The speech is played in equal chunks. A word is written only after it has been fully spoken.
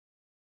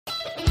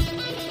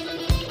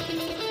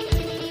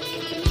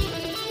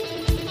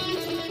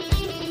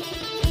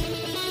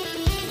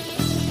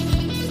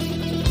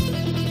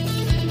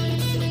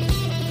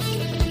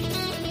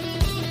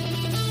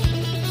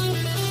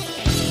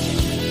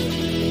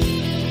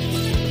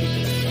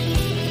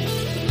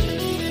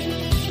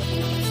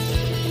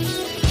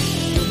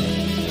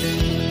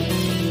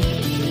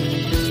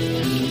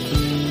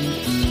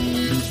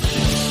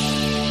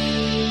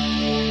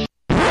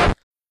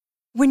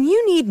When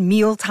you need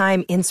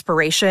mealtime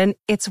inspiration,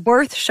 it's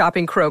worth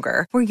shopping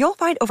Kroger, where you'll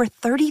find over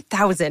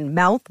 30,000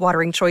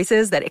 mouth-watering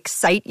choices that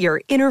excite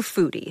your inner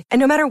foodie. And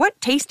no matter what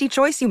tasty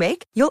choice you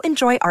make, you'll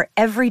enjoy our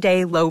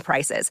everyday low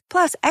prices,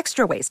 plus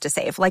extra ways to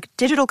save, like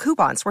digital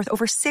coupons worth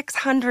over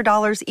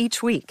 $600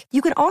 each week.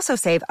 You can also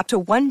save up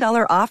to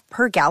 $1 off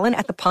per gallon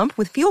at the pump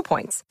with fuel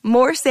points.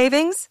 More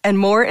savings and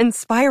more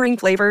inspiring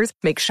flavors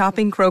make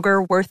shopping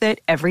Kroger worth it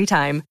every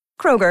time.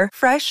 Kroger,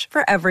 fresh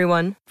for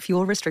everyone.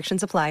 Fuel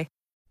restrictions apply.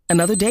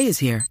 Another day is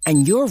here,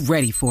 and you're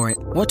ready for it.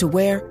 What to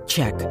wear?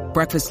 Check.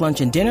 Breakfast, lunch,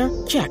 and dinner?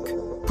 Check.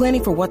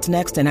 Planning for what's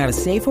next and how to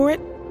save for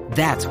it?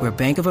 That's where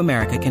Bank of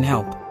America can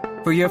help.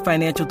 For your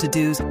financial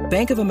to-dos,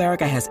 Bank of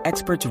America has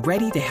experts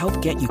ready to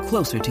help get you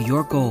closer to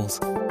your goals.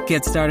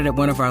 Get started at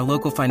one of our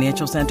local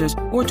financial centers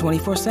or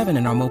 24/7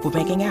 in our mobile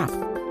banking app.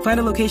 Find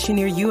a location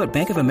near you at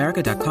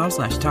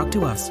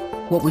bankofamerica.com/talktous.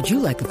 What would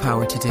you like the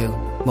power to do?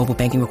 Mobile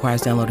banking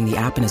requires downloading the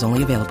app and is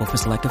only available for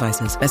select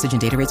devices. Message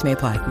and data rates may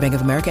apply. Bank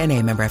of America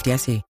N.A., member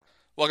FDIC.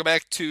 Welcome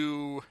back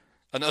to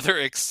another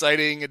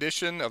exciting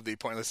edition of the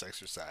Pointless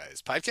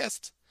Exercise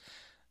podcast.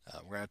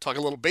 We're going to talk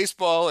a little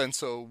baseball, and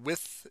so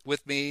with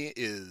me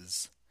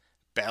is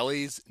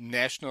Bally's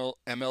national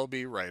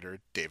MLB writer,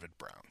 David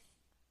Brown.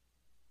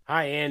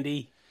 Hi,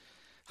 Andy.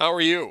 How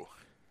are you?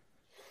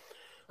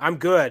 I'm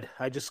good.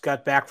 I just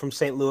got back from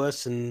St.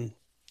 Louis, and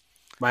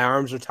my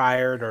arms are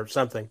tired or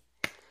something.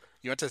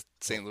 You went to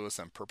St. Louis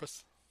on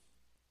purpose?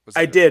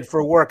 I did,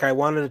 for work. I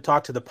wanted to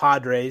talk to the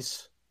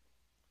Padres.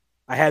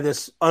 I had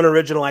this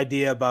unoriginal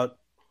idea about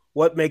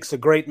what makes a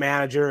great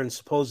manager, and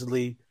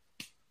supposedly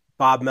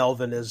Bob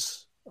Melvin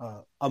is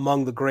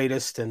among the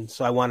greatest, and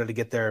so I wanted to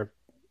get their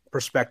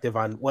perspective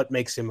on what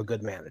makes him a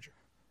good manager.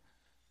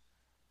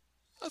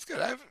 That's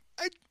good. I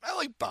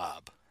like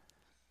Bob.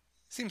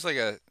 Seems like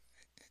a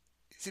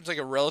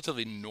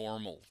relatively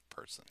normal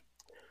person.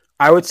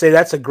 I would say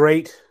that's a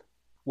great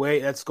way.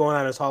 That's going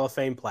on his Hall of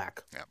Fame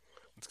plaque. Yeah,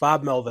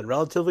 Bob Melvin,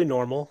 relatively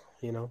normal.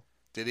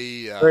 Did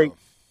he?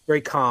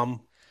 Very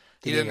calm.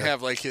 He didn't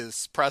have like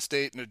his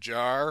prostate in a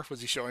jar. Was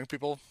he showing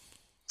people?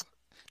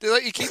 Did they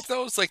let you keep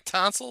those like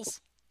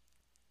tonsils?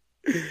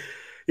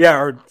 Yeah,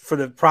 or for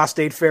the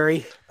prostate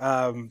fairy.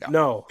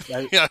 No.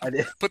 I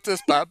did. Put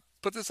this, Bob.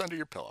 Put this under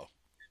your pillow.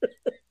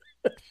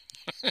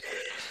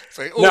 It's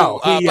like, oh, no,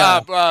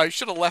 Bob, you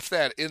should have left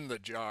that in the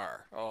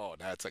jar. Oh,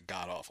 that's a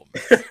god awful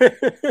mess.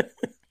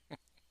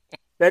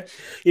 That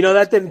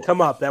didn't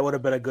come up. That would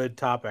have been a good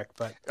topic,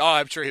 but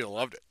I'm sure he'd have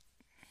loved it.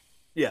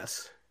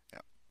 Yes. Yeah.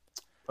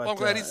 But, I'm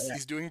glad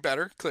he's doing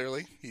better.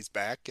 Clearly, he's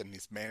back and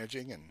he's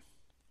managing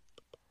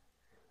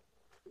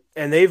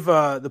and they've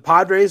the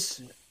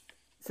Padres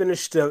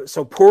finished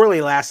so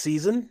poorly last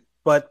season,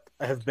 but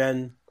have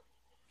been,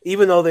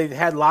 even though they've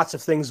had lots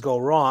of things go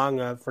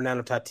wrong.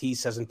 Fernando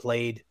Tatis hasn't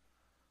played,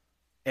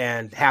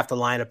 and half the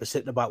lineup is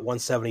hitting about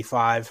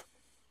 175.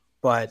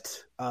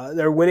 But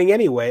they're winning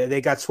anyway.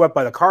 They got swept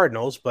by the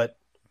Cardinals, but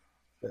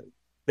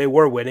they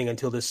were winning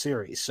until this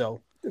series.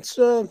 So it's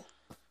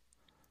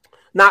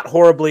not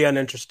horribly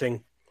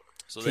uninteresting.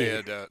 So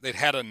they'd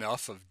had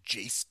enough of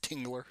Jace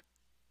Tingler.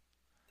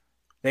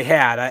 They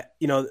had.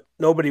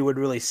 Nobody would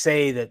really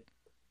say that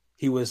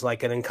he was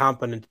like an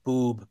incompetent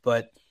boob,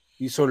 but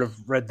you sort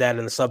of read that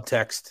in the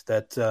subtext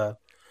that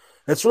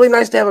it's really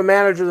nice to have a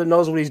manager that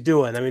knows what he's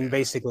doing. I mean,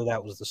 basically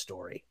that was the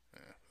story.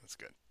 Yeah, that's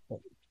good.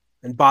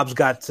 And Bob's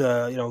got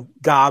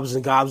gobs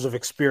and gobs of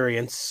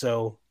experience.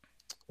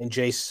 And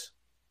Jace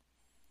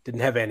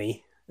didn't have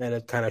any, and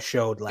it kind of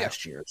showed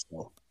last year.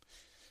 So,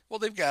 well,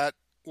 they've got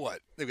what?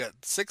 They've got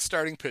 6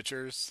 starting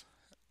pitchers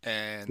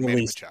and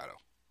Manny Machado.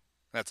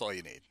 That's all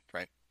you need,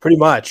 right? Pretty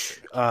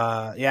much.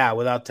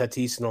 Without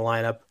Tatis in the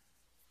lineup,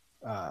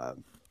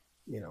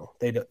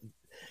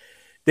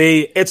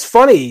 it's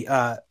funny.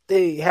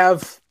 They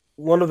have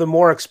one of the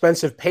more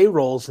expensive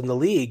payrolls in the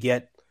league,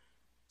 yet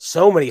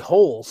so many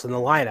holes in the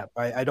lineup.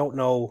 I don't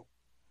know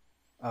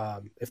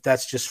if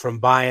that's just from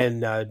buying,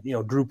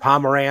 Drew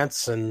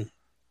Pomerantz and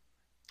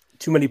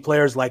too many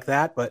players like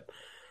that, but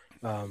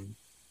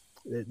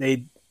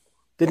they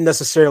didn't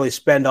necessarily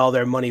spend all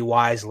their money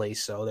wisely.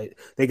 So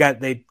they go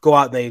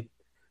out and they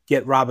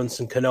get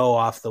Robinson Cano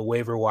off the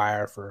waiver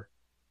wire for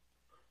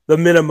the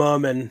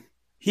minimum, and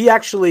he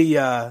actually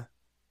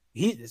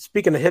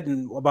speaking of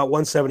hitting about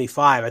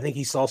 175, I think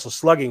he's also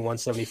slugging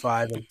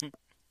 175, and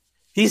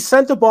he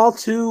sent the ball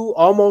to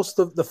almost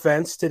the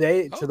fence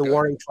today to the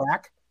warning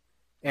track,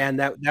 and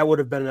that would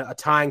have been a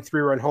tying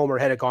 3-run homer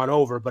had it gone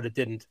over, but it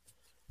didn't.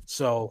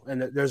 So,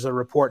 and there's a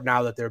report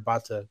now that they're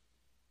about to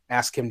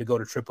ask him to go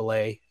to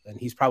AAA, and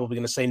he's probably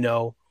going to say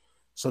no,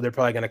 so they're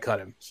probably going to cut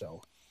him.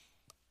 So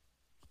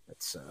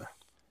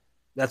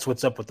that's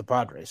what's up with the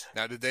Padres.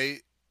 Now,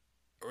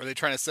 were they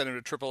trying to send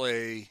him to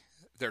AAA,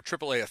 their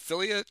AAA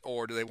affiliate,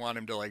 or do they want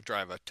him to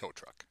drive a tow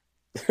truck?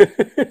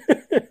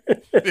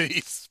 Did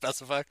he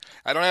specify?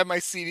 I don't have my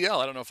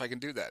CDL. I don't know if I can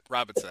do that.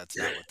 Robin said that's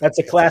not what that's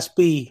a Class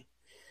B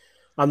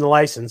on the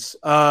license.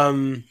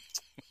 Where's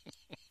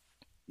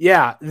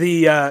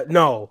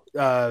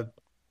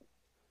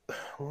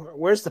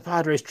the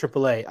Padres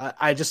AAA?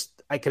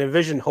 I can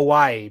envision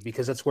Hawaii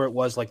because that's where it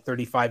was like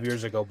 35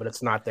 years ago, but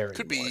it's not there anymore.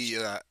 Could be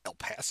El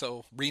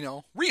Paso,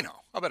 Reno.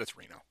 I bet it's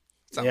Reno.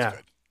 Sounds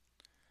good.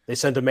 They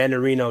sent a man to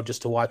Reno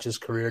just to watch his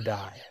career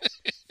die.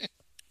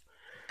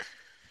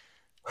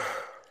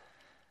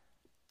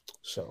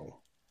 So,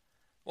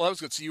 well, that was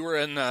good. So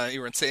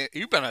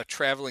you've been a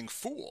traveling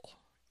fool.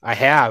 I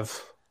have.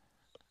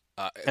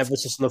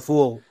 Emphasis on the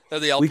fool. They're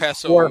the El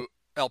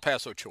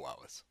Paso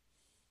Chihuahuas.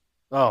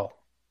 Oh.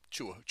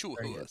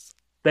 Chihuahuas.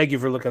 Thank you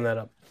for looking that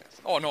up.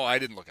 Yes. Oh, no, I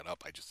didn't look it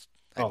up.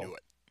 I knew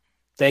it.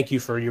 Thank you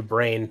for your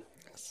brain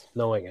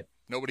knowing it.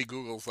 Nobody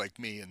Googles like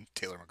me and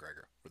Taylor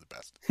McGregor. We're the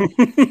best.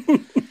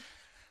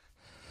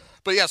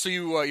 But yeah, so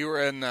you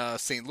were in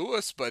St.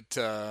 Louis, but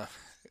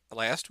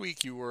last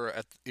week you were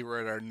at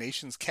our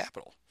nation's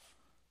capital.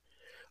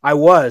 I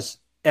was,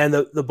 and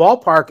the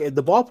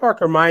ballpark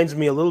reminds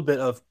me a little bit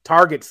of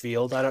Target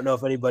Field. I don't know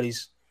if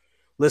anybody's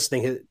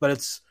listening, but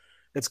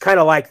it's kind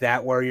of like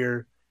that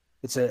where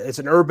it's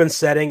an urban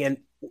setting, and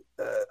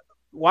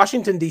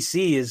Washington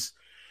D.C. is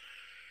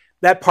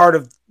that part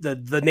of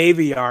the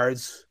Navy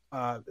Yards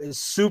is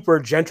super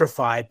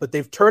gentrified, but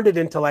they've turned it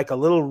into like a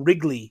little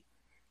Wrigley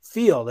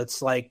field.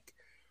 It's like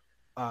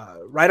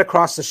right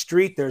across the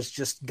street, there's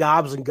just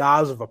gobs and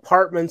gobs of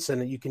apartments,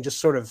 and you can just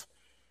sort of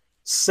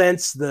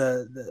sense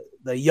the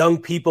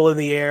young people in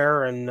the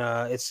air, and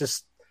it's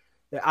just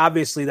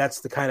obviously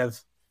that's the kind of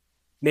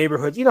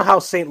neighborhood. You know how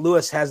St.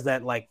 Louis has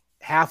that like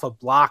half a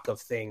block of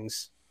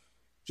things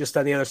just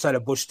on the other side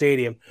of Busch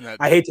Stadium.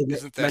 I hate to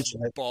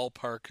mention it.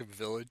 Ballpark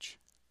Village.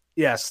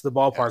 Yes, the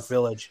Ballpark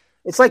Village.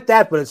 It's like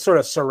that, but it sort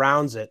of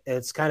surrounds it.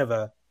 It's kind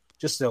of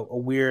just a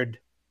weird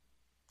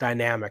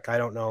dynamic. I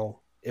don't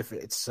know if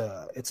it's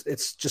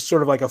just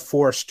sort of like a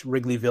forced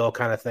Wrigleyville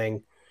kind of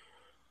thing,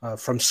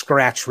 from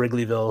scratch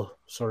Wrigleyville,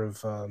 sort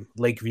of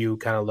Lakeview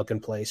kind of looking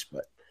place.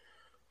 But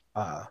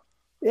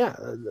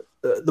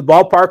the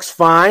ballpark's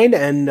fine,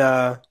 and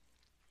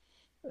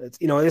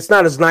it's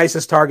not as nice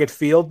as Target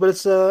Field, but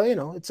that's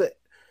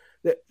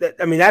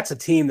a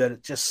team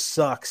that just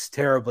sucks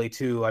terribly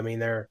too. I mean,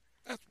 the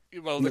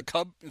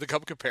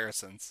Cub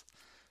comparisons.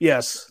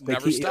 Yes, they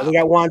stop. They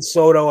got Juan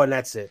Soto, and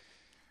that's it.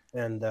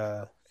 And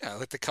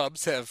like the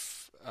Cubs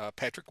have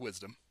Patrick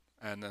Wisdom,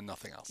 and then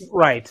nothing else.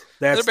 Right,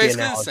 they're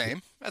basically the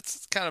same.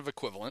 That's kind of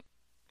equivalent.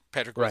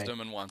 Patrick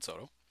Wisdom and Juan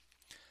Soto.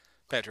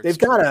 They've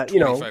got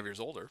 25 years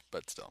older,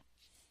 but still.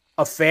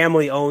 A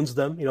family owns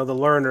them, the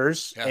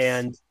Lerners, yes.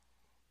 And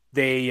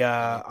they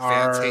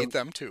fans hate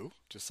them too,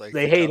 just like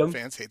they hate them.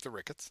 Fans hate the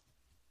Ricketts.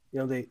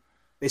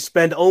 They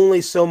spend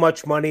only so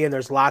much money, and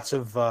there's lots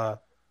of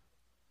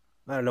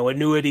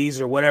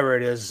annuities or whatever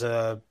it is,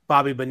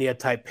 Bobby Bonilla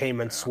type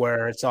payments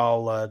where it's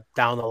all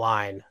down the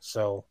line.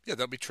 So yeah,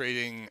 they'll be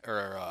trading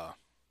they'll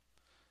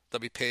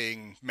be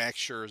paying Max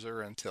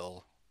Scherzer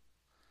until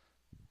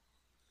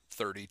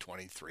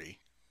 2023.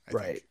 I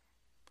think.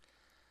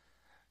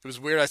 It was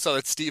weird. I saw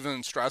that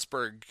Steven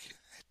Strasburg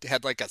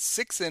had like a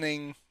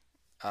 6-inning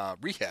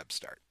rehab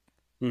start.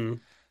 Mm-hmm.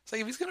 It's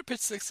like, if he's going to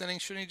pitch 6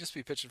 innings, shouldn't he just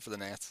be pitching for the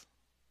Nats?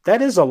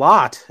 That is a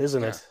lot,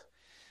 isn't it?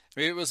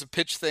 Maybe it was a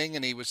pitch thing,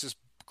 and he was just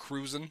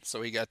cruising,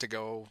 so he got to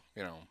go,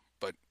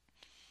 But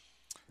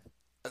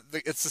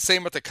it's the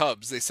same with the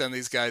Cubs. They send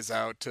these guys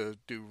out to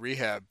do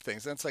rehab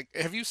things. And it's like,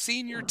 have you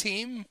seen your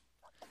team?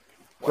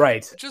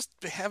 Right. Just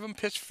have them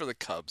pitch for the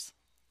Cubs.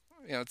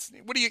 You're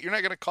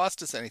not going to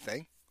cost us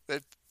anything.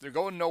 They're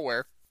going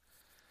nowhere.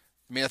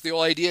 I mean, if the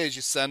whole idea is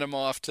you send them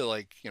off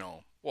to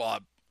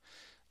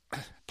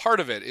part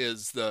of it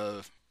is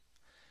I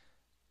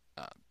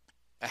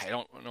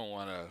don't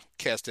want to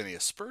cast any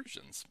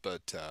aspersions,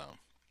 but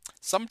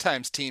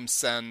sometimes teams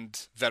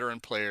send veteran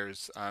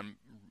players on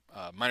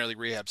minor league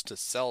rehabs to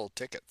sell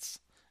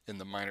tickets in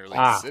the minor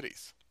league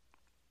cities.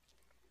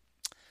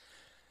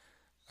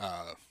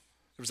 There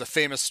was a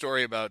famous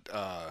story about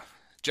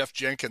Jeff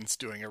Jenkins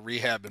doing a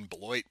rehab in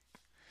Beloit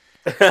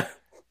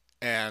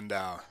and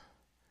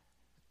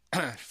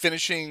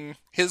finishing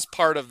his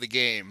part of the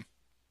game.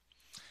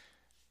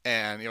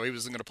 And, he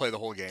wasn't going to play the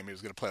whole game. He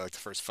was going to play like the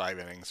first 5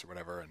 innings or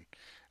whatever.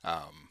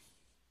 And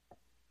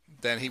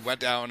then he went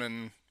down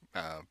and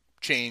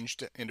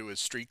changed into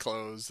his street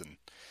clothes, and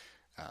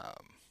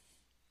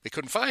they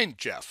couldn't find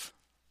Jeff.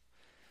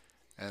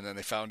 And then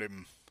they found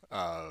him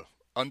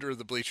under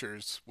the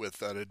bleachers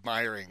with an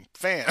admiring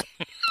fan.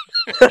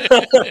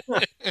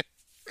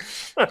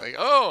 Like,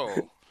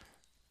 oh.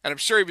 And I'm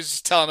sure he was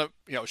just telling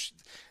him,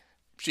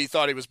 she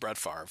thought he was Brett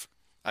Favre,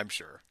 I'm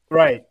sure.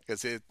 Right.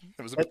 Because it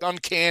was a bit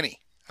uncanny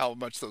how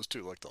much those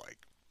two looked alike.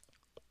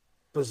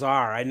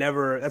 Bizarre.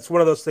 That's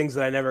one of those things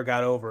that I never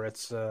got over.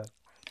 It's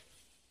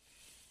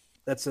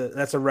that's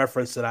a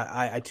reference that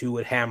I too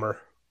would hammer,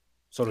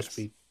 so to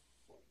speak.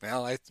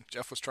 Well,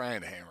 Jeff was trying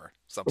to hammer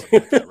something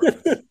like that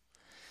reference.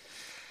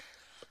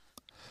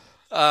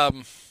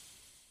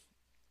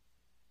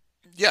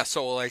 Yeah,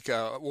 so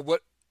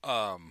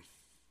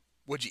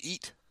what'd you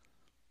eat?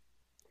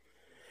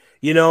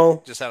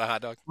 Just had a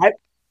hot dog?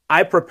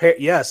 I prepared.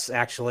 Yes,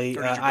 actually,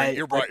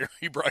 you brought your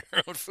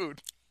own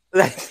food.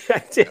 I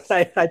did.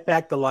 I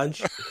packed the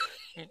lunch.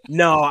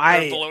 No,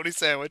 a bologna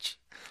sandwich.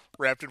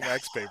 wrapped in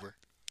wax paper.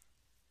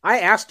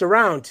 I asked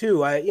around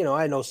too. I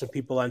know some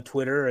people on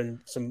Twitter and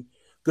some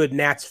good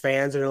Nats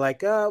fans, and they're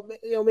like,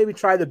 maybe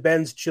try the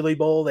Ben's Chili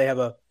Bowl. They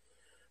have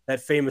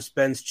that famous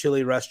Ben's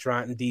Chili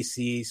restaurant in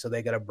DC, so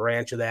they got a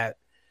branch of that.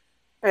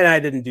 And I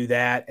didn't do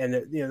that. And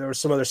there were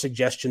some other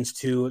suggestions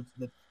too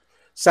that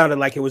sounded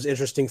like it was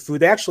interesting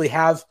food. They actually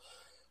have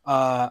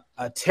not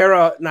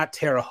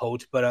Terre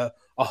Haute, but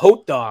a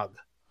Haute dog.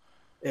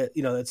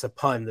 It's a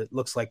pun that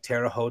looks like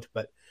Terre Haute,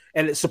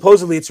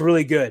 supposedly it's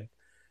really good.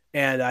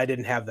 And I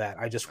didn't have that.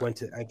 I just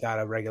I got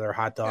a regular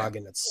hot dog,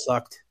 and it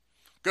sucked.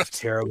 It's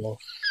terrible.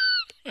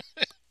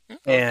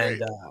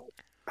 And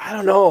I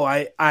don't know.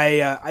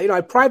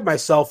 I pride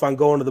myself on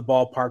going to the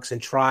ballparks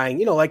and trying.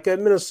 Like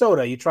in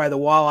Minnesota, you try the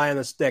walleye on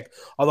the stick.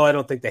 Although I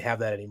don't think they have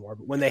that anymore.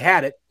 But when they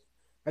had it,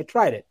 I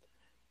tried it.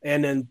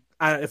 And then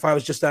if I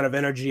was just out of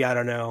energy, I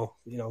don't know.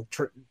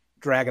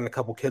 Dragging a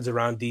couple kids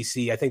around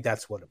DC. I think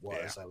that's what it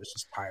was. Yeah. I was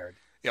just tired.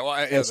 Yeah, well,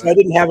 I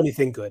didn't have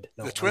anything good.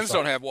 No, the Twins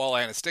don't have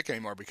walleye on a stick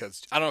anymore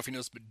because I don't know if you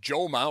noticed, but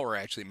Joe Mauer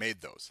actually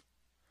made those.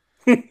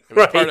 It was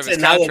right. Part of his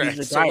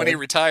contract. So when he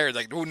retired,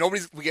 we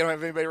don't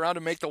have anybody around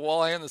to make the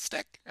walleye on the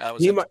stick. I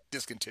was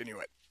discontinue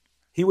it.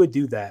 He would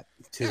do that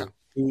too.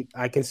 Yeah.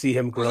 I can see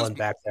him grilling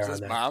back there.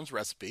 His mom's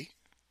recipe.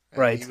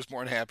 Right. He was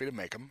more than happy to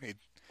make them. He'd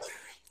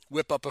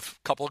whip up a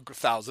couple of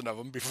thousand of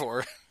them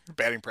before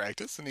batting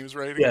practice, and he was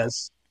ready to go.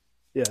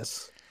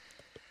 Yes.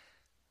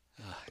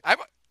 I'm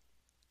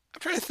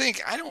trying to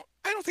think. I don't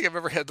think I've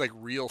ever had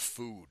real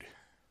food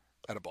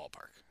at a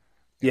ballpark.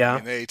 Yeah. I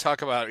mean, they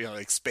talk about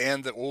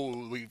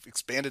we've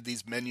expanded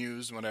these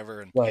menus and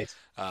whatever, and right.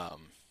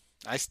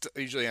 I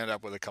usually end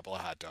up with a couple of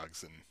hot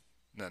dogs and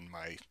then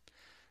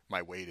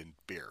my weight in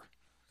beer.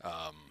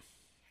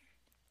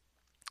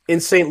 In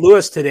St.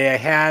 Louis today, I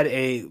had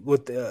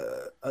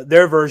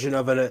their version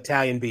of an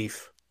Italian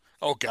beef.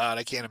 Oh God,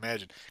 I can't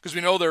imagine, because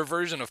we know their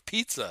version of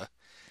pizza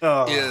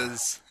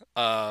is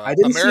I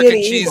didn't American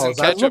see cheese and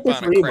ketchup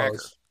on a cracker.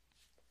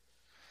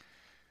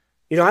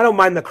 I don't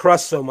mind the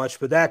crust so much,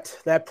 but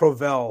that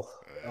Provel,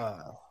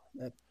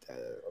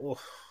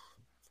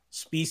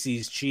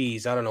 species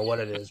cheese, I don't know what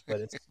it is,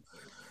 but it's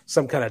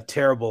some kind of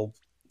terrible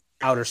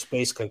outer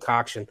space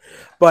concoction.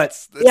 But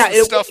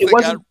it's stuff that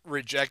got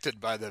rejected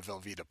by the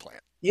Velveeta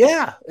plant.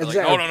 Yeah,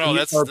 exactly. No,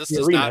 this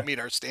does not meet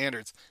our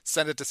standards.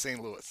 Send it to St.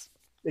 Louis.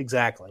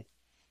 Exactly.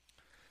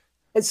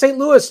 And St.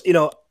 Louis,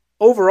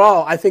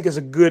 overall, I think is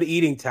a good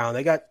eating town.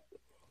 They got,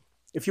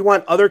 if you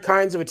want other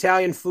kinds of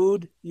Italian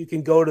food, you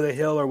can go to the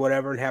Hill or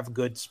whatever and have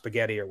good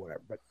spaghetti or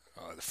whatever. But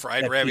the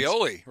fried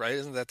ravioli, pizza, right?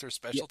 Isn't that their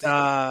specialty?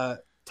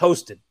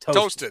 Toasted,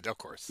 of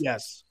course.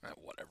 Yes.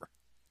 Whatever.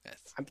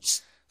 I'm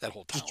just that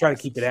whole just trying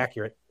to keep it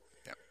accurate.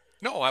 Yeah.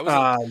 No, I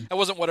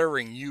wasn't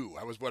whatevering you.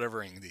 I was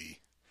whatevering the.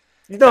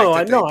 No,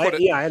 I know. I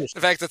understand.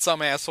 The fact that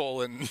some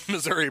asshole in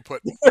Missouri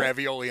put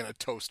ravioli in a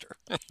toaster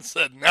and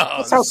said, "No,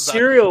 that's how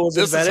cereal was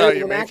invented. This is how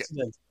you an make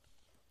accident."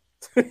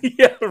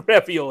 Yeah,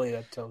 ravioli in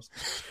a toast.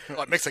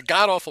 Well, it makes a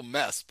god awful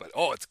mess, but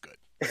it's good.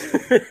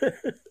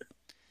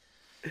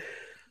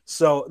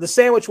 So the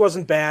sandwich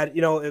wasn't bad.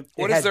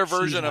 What is their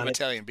version of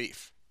Italian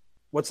beef?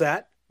 What's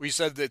that? We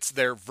said it's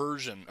their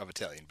version of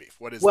Italian beef.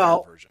 What is their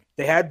version?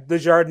 They had the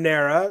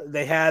giardiniera.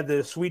 They had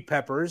the sweet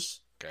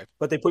peppers. Okay.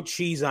 But they put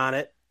cheese on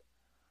it.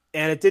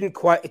 And it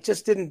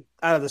just didn't,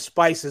 the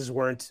spices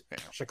weren't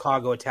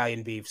Chicago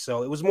Italian beef.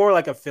 So it was more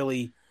like a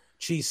Philly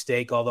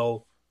cheesesteak,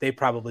 although they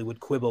probably would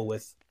quibble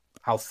with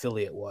how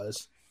Philly it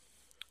was.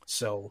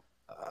 So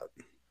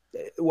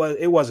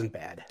it wasn't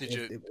bad. I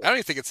don't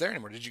even think it's there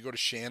anymore. Did you go to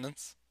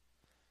Shannon's?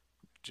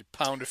 Did you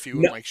pound a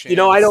few in Shannon's?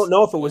 I don't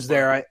know if it was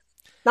there.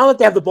 Now that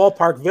they have the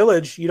ballpark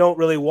village, you don't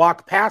really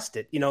walk past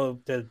it,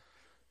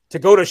 to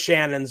go to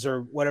Shannon's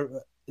or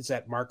whatever. It's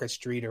at Market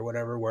Street or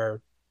whatever,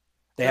 where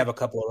they have a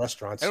couple of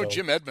restaurants. I know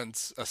Jim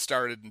Edmonds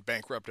started and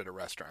bankrupted a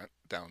restaurant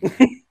down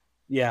there.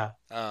 Yeah.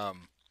 I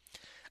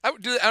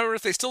don't know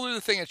if they still do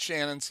the thing at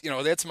Shannon's. They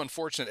had some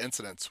unfortunate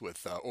incidents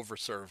with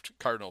overserved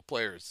Cardinal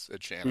players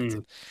at Shannon's.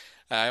 Mm.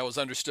 I always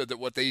understood that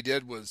what they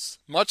did was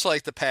much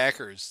like the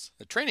Packers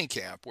at training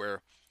camp,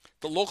 where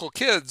the local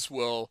kids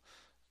will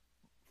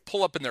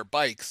pull up in their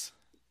bikes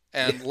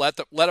and let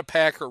a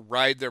Packer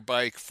ride their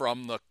bike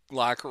from the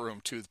locker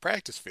room to the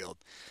practice field.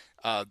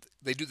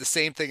 They do the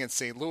same thing in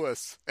St.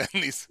 Louis, and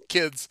these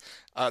kids,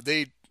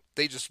 they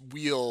just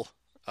wheel,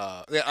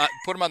 they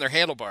put them on their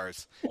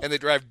handlebars, and they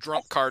drive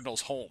drunk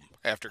Cardinals home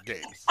after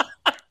games.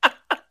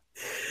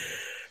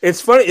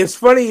 It's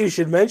funny you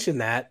should mention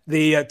that.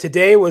 The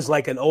today was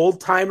like an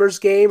old timers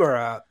game,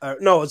 or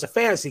it was a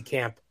fantasy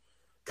camp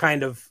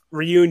kind of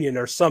reunion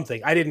or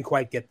something. I didn't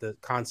quite get the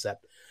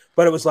concept,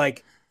 but it was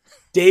like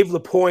Dave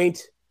LaPointe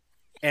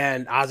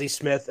and Ozzie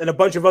Smith and a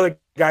bunch of other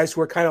guys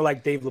who were kind of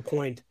like Dave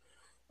LaPointe.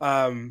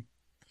 Playing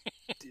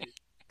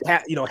in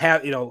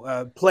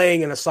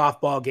a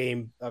softball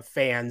game,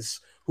 fans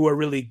who are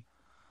really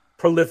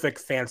prolific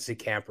fantasy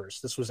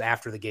campers. This was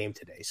after the game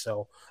today,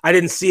 so I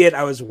didn't see it.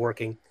 I was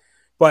working,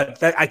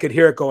 but I could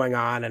hear it going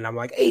on, and I'm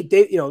like, "Hey,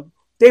 Dave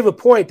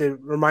LaPointe." It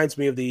reminds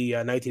me of the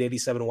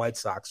 1987 White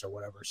Sox or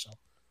whatever. So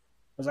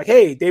was like,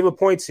 hey, David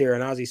Point's here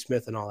and Ozzie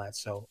Smith and all that.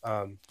 So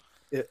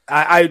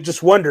I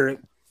just wonder,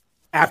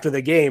 after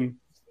the game,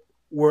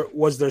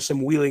 was there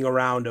some wheeling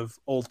around of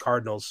old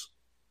Cardinals,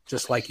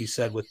 just like you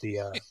said with the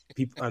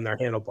people on their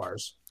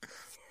handlebars?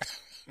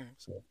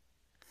 So.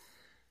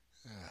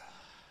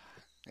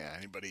 Yeah,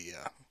 anybody?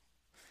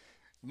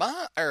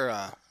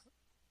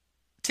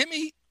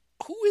 Timmy,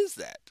 who is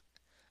that?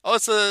 Oh,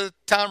 it's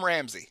Tom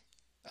Ramsey.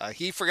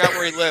 He forgot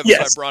where he lived, yes.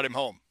 So I brought him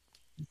home.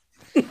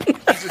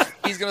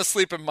 He's going to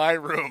sleep in my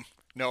room.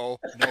 No,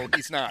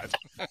 he's not.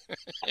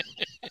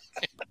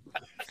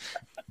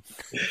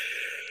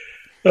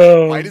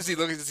 Why does he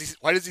look?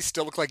 Why does he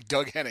still look like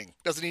Doug Henning?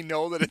 Doesn't he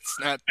know that it's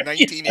not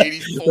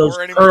 1984 those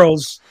anymore?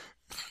 Curls.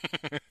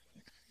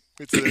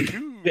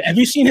 Have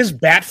you seen his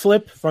bat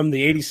flip from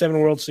the '87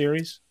 World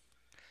Series?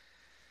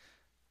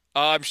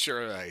 I'm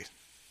sure I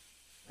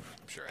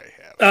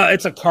have.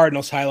 It's a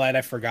Cardinals highlight.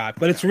 I forgot,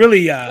 but it's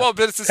really but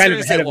it's a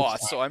series they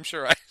lost, so I'm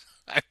sure I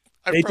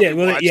they did.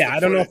 Well, I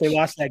don't know if they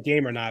lost that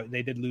game or not.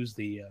 They did lose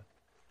to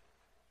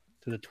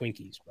the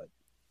Twinkies, but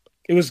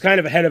it was kind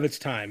of ahead of its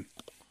time.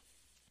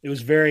 It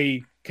was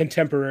very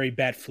contemporary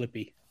bat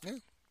flippy. Yeah.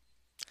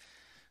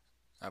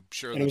 I'm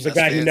sure. And it was a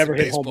guy who never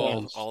hit home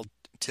runs. All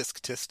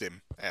tisk-tissed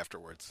him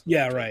afterwards.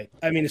 Yeah, right.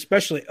 I mean,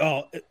 especially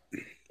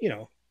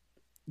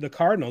the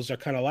Cardinals are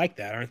kind of like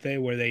that, aren't they?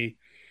 Where they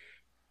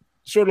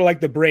sort of like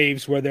the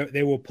Braves, where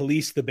they will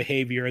police the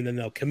behavior and then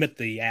they'll commit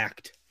the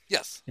act.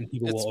 Yes, and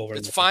people will overlook.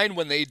 It's fine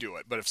when they do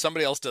it, but if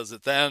somebody else does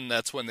it, then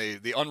that's when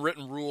the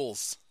unwritten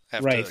rules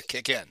have to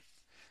kick in.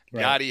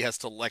 Right. Gotti has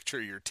to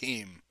lecture your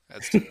team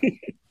as to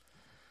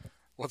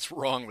what's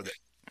wrong with it.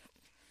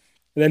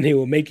 And then he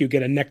will make you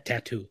get a neck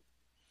tattoo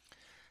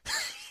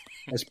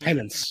as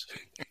penance.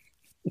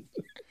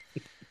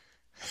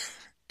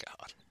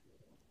 God.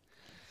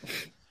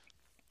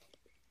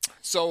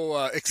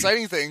 So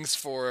exciting things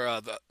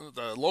for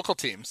the local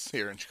teams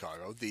here in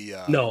Chicago.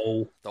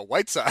 The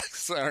White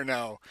Sox are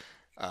now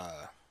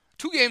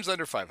 2 games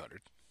under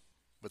 500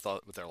 with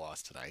their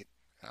loss tonight.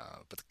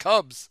 But the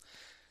Cubs,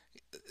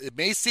 it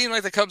may seem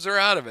like the Cubs are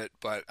out of it,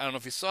 but I don't know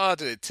if you saw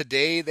it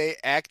today. They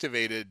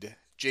activated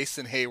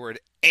Jason Hayward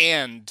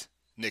and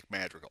Nick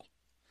Madrigal.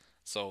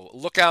 So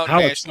look out, How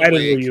National excited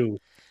League. were you?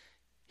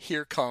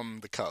 Here come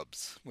the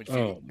Cubs.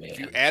 If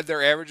you add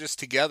their averages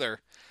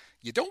together,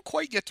 you don't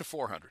quite get to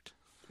 400.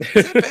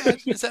 Is that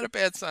bad? Is that a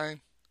bad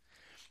sign?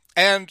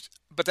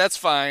 But that's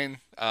fine.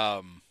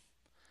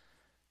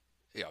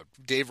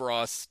 Dave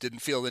Ross didn't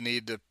feel the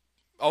need to.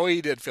 Oh,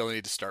 he did feel the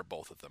need to start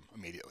both of them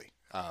immediately.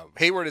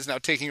 Hayward is now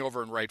taking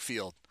over in right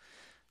field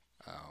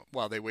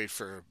while they wait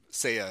for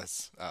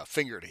Seiya's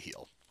finger to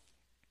heal.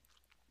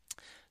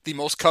 The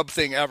most Cub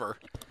thing ever.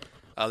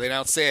 They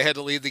announced Seiya had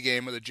to leave the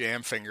game with a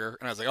jam finger,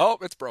 and I was like, oh,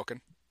 it's broken.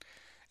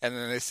 And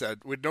then they said,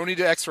 we don't need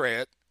to x-ray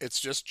it.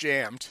 It's just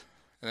jammed.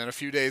 And then a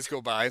few days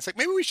go by. It's like,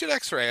 maybe we should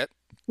x-ray it.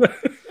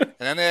 And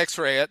then they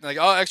x-ray it. And like,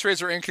 oh,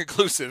 x-rays are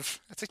inconclusive.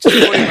 It's like,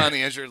 just put him on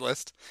the injured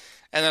list.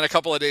 And then a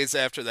couple of days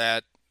after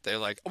that, they're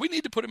like, oh, we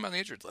need to put him on the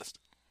injured list.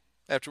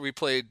 After we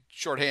played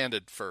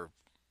shorthanded for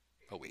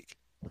a week.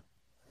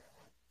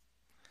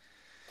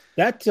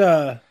 That,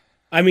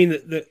 I mean,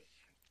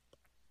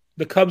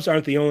 the Cubs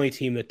aren't the only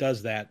team that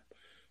does that.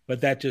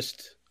 But that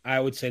just, I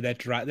would say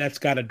that's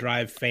got to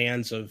drive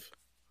fans of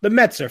the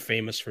Mets are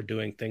famous for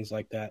doing things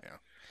like that. Yeah.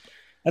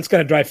 That's got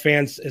to drive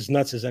fans as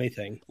nuts as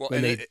anything. Well,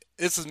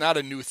 this is not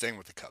a new thing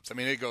with the Cubs. I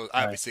mean, it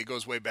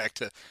goes way back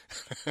to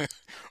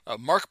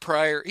Mark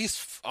Pryor. He's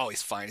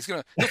fine.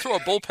 He'll throw a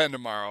bullpen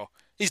tomorrow.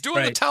 He's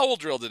doing the towel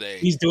drill today.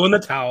 He's doing the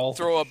towel.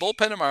 Throw a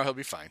bullpen tomorrow, he'll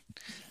be fine.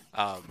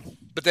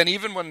 But then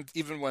even when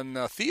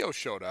Theo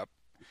showed up,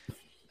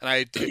 and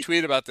I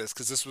tweeted about this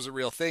because this was a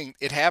real thing.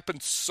 It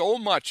happened so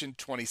much in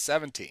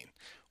 2017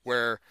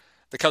 where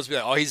the Cubs would be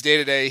like, oh, he's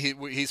day-to-day,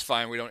 he's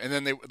fine, we don't. And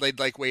then they'd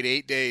like wait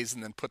 8 days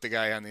and then put the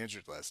guy on the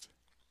injured list.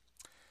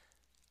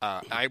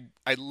 I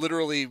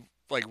literally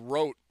like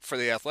wrote for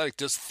The Athletic,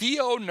 does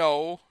Theo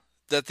know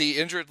that the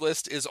injured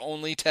list is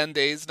only 10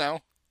 days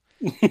now?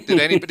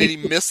 Did he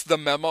miss the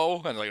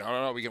memo? And like,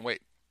 no, we can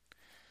wait.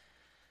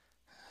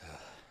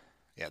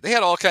 Yeah, they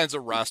had all kinds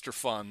of roster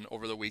fun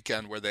over the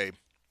weekend where they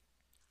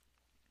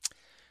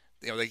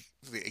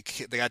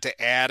got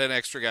to add an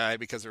extra guy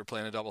because they were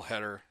playing a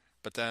doubleheader.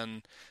 But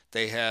then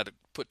they had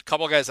put a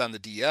couple guys on the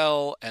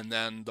DL, and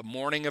then the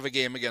morning of a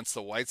game against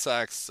the White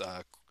Sox,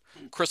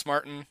 Chris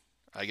Martin,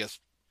 I guess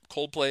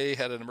Coldplay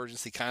had an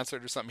emergency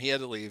concert or something. He had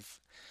to leave.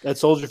 At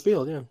Soldier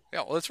Field, yeah.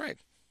 Yeah, well, that's right.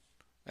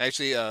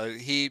 Actually,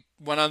 he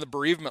went on the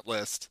bereavement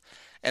list,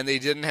 and they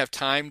didn't have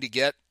time to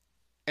get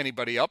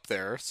anybody up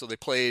there, so they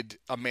played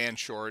a man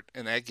short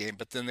in that game.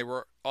 But then they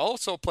were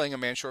also playing a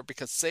man short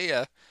because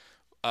Seiya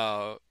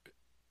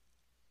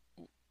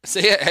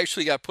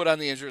actually got put on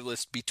the injured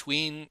list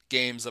between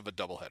games of a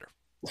doubleheader.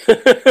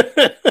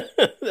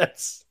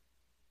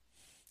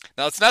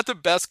 Now, it's not the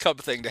best Cub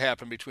thing to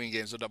happen between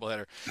games of a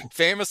doubleheader.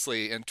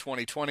 Famously, in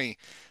 2020,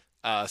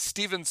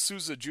 Steven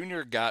Souza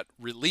Jr. got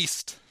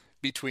released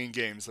between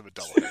games of a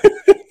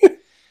doubleheader.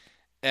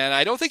 And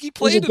I don't think he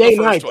played in the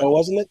first one.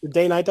 Wasn't it? The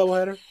day-night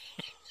doubleheader?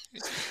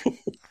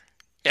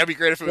 It'd be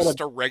great if it was just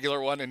a regular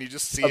one and you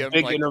just see A him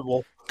big like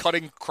interval.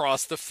 cutting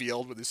across the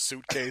field with his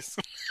suitcase.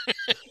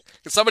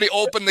 Can somebody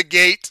open the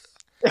gate?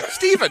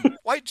 Steven,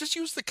 why just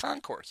use the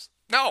concourse?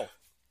 No.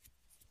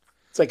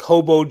 It's like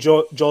hobo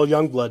Joel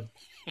Youngblood.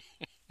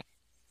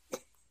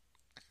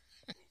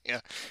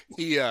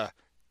 Yeah.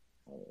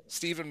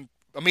 Steven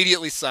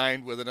immediately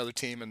signed with another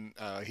team, and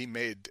he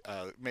made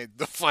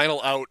the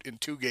final out in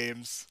 2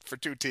 games for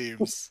 2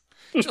 teams.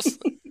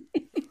 Just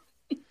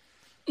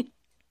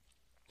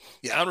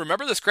yeah, and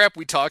remember this crap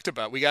we talked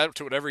about? We got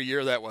to whatever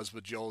year that was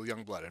with Joel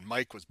Youngblood, and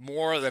Mike was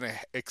more than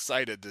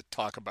excited to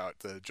talk about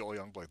the Joel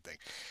Youngblood thing.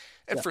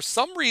 And for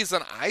some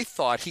reason, I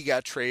thought he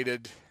got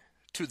traded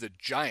to the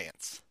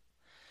Giants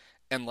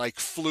and like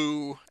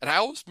flew. And I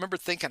always remember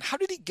thinking, how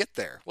did he get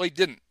there? Well, he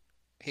didn't.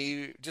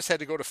 He just had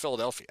to go to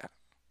Philadelphia.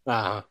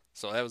 Uh-huh.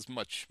 So that was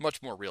much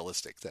more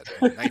realistic. That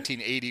in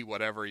 1980,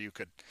 whatever, you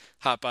could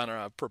hop on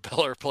a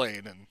propeller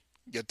plane and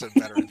get to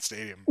Veterans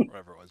Stadium,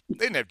 whatever it was. They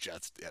didn't have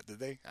jets yet, did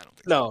they? I don't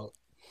think so.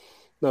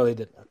 No, they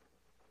didn't.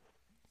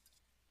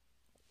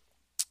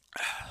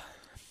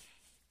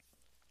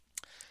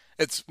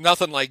 It's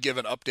nothing like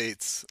giving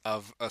updates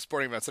of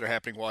sporting events that are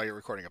happening while you're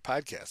recording a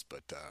podcast,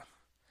 but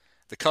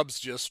the Cubs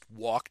just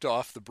walked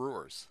off the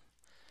Brewers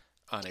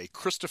on a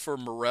Christopher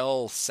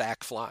Morel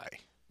sac fly.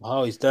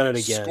 Oh, he's done it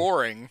again.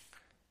 Scoring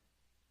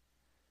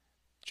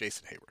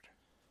Jason Hayward.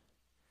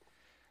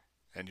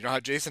 And you know how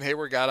Jason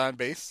Hayward got on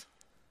base?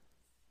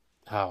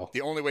 How?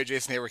 The only way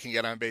Jason Hayward can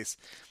get on base,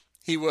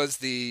 he was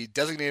the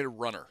designated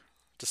runner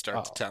to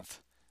start the 10th.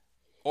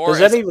 Or does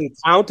that even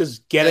count as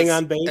getting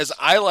on base? As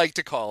I like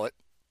to call it,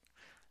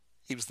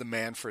 he was the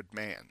Manfred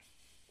Man.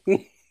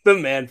 The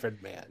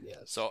Manfred Man,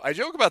 yes. So I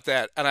joke about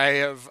that, and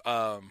I've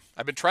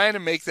been trying to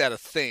make that a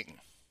thing.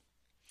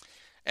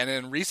 And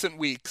in recent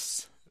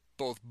weeks,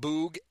 both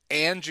Boog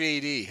and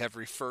JD have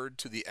referred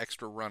to the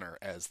extra runner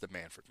as the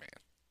Manfred Man.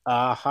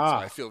 Aha.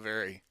 So I feel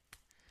very...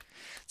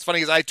 It's funny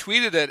because I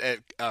tweeted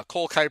it at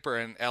Cole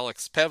Kuiper and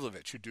Alex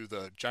Pavlovich, who do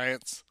the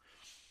Giants.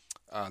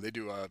 They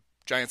do a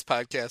Giants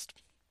podcast.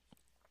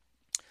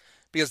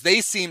 Because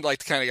they seemed like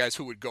the kind of guys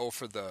who would go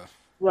for the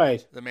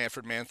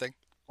Manfred Man thing.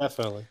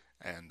 Definitely.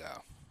 And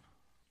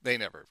they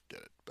never did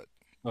it, but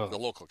the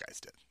local guys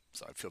did.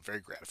 So I feel very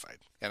gratified.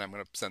 And I'm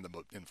going to send them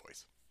an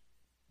invoice.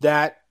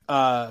 That,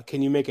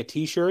 can you make a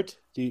T-shirt?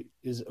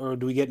 Or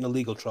do we get into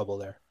legal trouble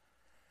there?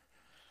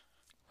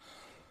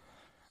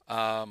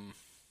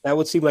 That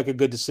would seem like a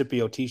good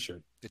DeCipio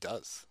T-shirt. It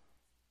does.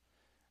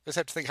 I just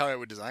have to think how I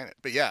would design it.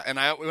 But yeah, and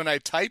when I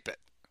type it,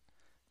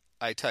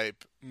 I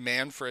type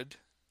Manfred,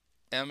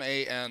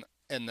 M-A-N,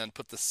 and then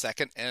put the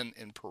second N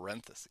in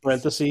parentheses.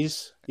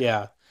 Parentheses?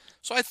 Yeah.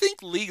 So I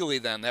think legally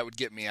then that would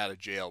get me out of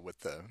jail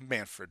with the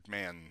Manfred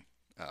Man.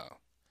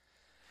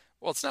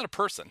 Well, it's not a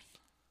person.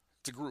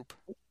 It's a group.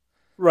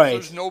 Right. So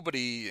there's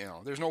nobody,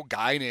 there's no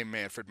guy named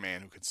Manfred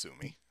Man who could sue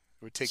me.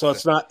 It would take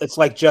it's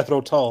like Jethro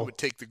Tull. It would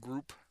take the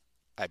group.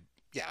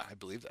 I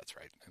believe that's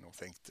right. I don't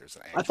think there's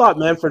an actual... I thought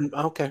Manfred...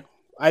 Okay.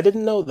 I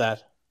didn't know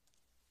that.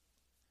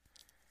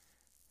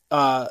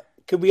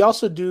 Could we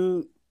also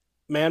do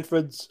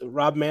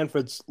Rob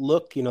Manfred's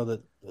look,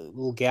 the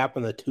little gap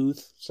in the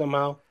tooth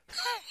somehow?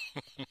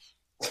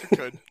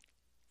 Could.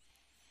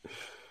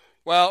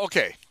 Well,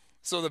 okay.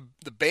 So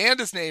the band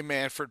is named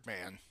Manfred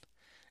Man,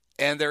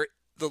 and the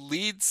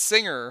lead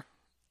singer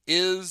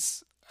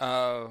is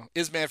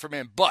Manfred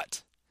Man,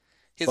 but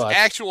his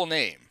actual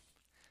name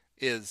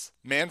is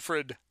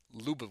Manfred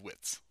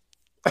Lubowitz.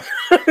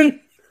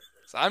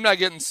 So I'm not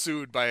getting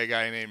sued by a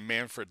guy named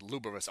Manfred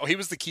Lubowitz. Oh, he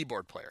was the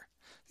keyboard player.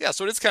 Yeah,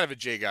 so it is kind of a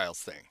Jay Giles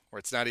thing, where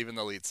it's not even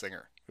the lead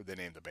singer who they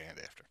named the band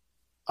after.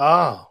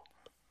 Oh.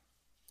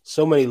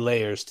 So many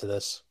layers to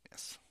this.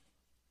 Yes.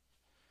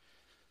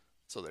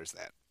 So there's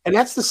that. And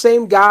that's the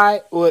same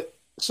guy.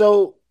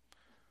 So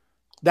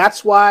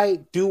that's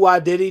why Do Wah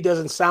Diddy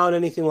doesn't sound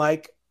anything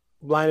like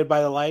Blinded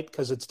by the Light,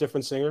 because it's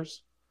different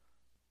singers?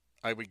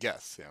 I would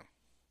guess, yeah.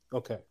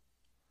 Okay.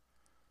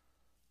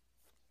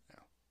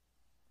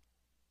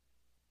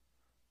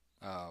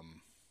 Yeah.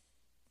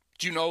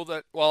 Do you know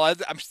that? Well, I'm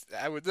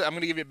going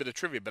to give you a bit of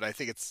trivia, but I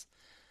think it's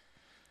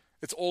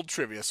old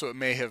trivia, so it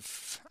may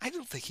have. I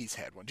don't think he's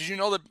had one. Did you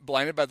know that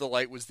 "Blinded by the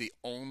Light" was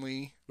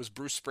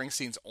Bruce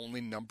Springsteen's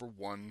only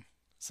 #1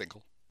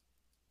 single?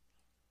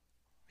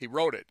 He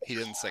wrote it. He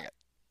didn't sing it.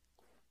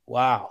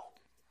 Wow.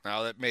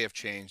 Now that may have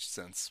changed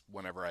since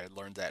whenever I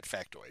learned that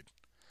factoid,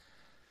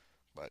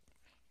 but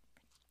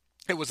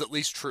it was at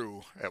least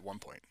true at one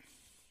point.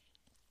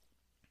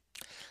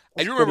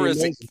 I do remember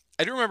as a kid.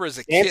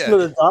 Dancing in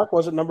the Dark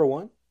wasn't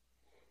 #1?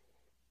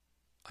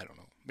 I don't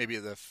know. Maybe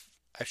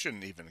I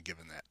shouldn't even have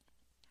given that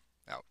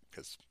out,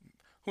 because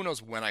who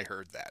knows when I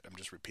heard that. I'm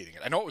just repeating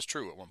it. I know it was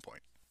true at one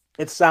point.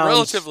 It sounds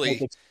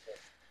relatively.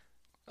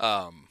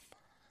 I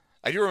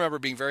do remember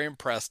being very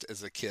impressed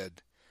as a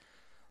kid.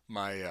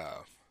 My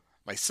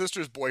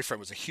sister's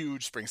boyfriend was a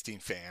huge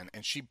Springsteen fan,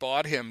 and she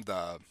bought him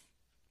the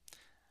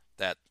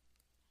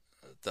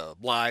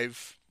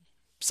live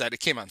set. It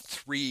came on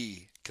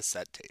 3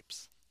 cassette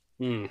tapes.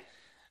 Mm.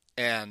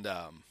 And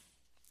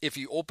if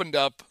you opened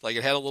up, like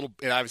it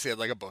obviously had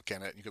like a book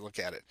in it, and you could look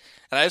at it.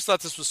 And I just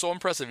thought this was so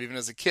impressive, even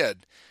as a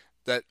kid,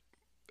 that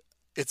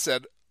it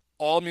said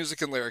all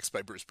music and lyrics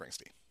by Bruce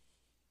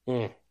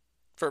Springsteen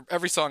for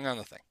every song on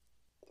the thing.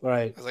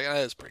 Right. I was like, that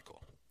is pretty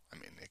cool. I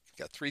mean, it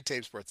got 3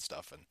 tapes worth of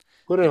stuff, and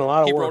Put in a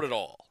lot of he work. wrote it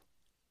all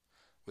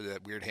with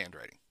that weird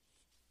handwriting.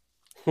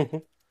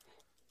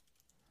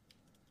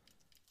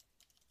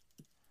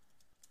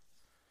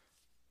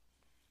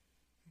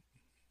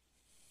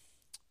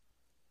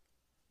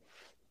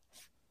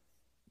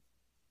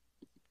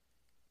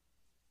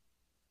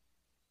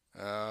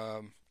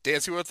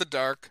 Dancing with the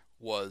Dark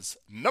was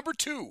number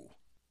 2.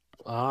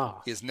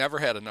 Ah. He has never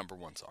had a number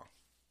 1 song.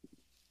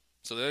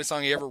 So the only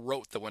song he ever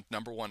wrote that went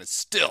number 1 is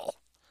still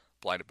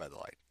Blinded by the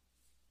Light.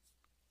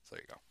 So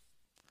there you go.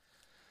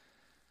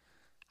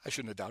 I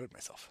shouldn't have doubted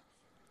myself.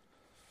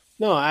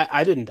 No,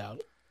 I didn't doubt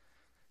it.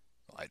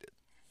 Well, I did.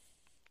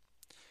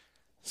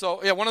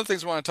 So, yeah, one of the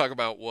things we want to talk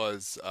about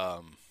was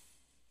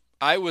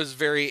I was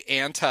very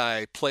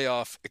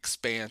anti-playoff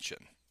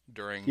expansion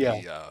during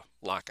the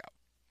lockout.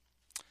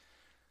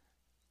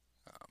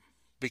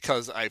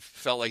 Because I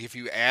felt like if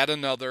you add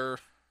a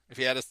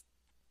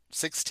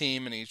 6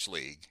 team in each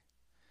league,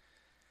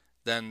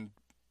 then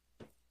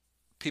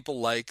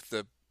people like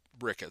the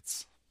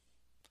Ricketts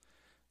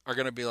are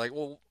going to be like,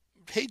 well,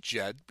 hey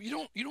Jed,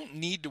 you don't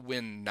need to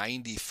win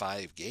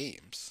 95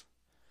 games.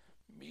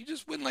 You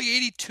just win like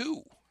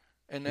 82,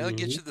 and that'll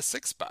get you the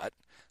 6th spot.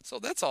 So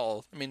that's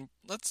all. I mean,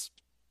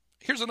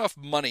 here's enough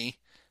money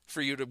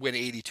for you to win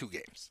 82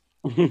 games.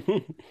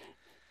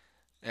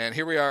 And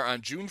here we are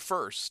on June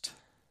 1st,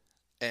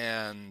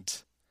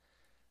 and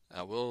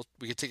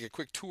we could take a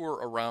quick tour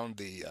around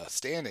the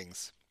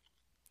standings.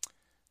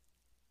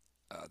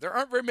 There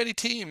aren't very many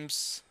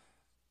teams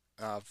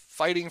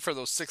fighting for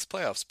those 6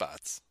 playoff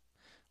spots,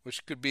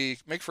 which could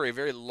make for a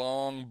very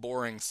long,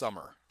 boring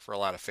summer for a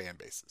lot of fan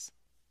bases.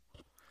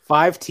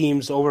 5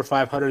 teams over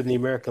 500 in the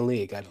American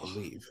League, I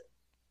believe.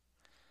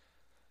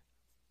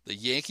 The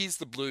Yankees,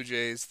 the Blue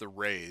Jays, the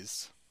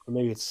Rays. Or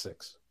maybe it's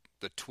 6.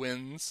 The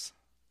Twins.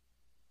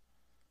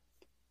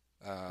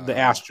 The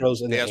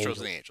Astros and the Astros Angels.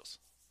 and the Angels.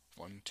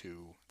 1,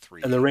 2,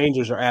 3. And the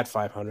Rangers are at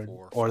 500,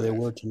 4, or they 5.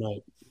 were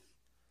tonight.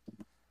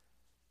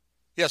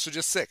 Yeah, so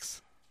just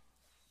 6.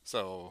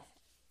 So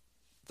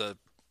those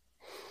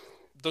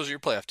are your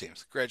playoff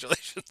teams.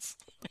 Congratulations.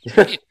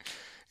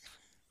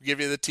 Give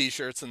you the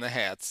T-shirts and the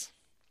hats.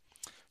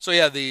 So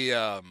yeah,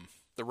 the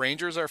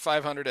Rangers are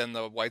 500 and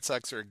the White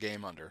Sox are a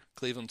game under.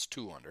 Cleveland's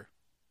 2 under.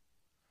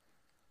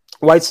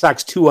 White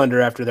Sox 2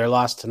 under after their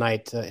loss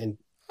tonight in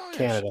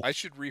Canada. I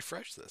should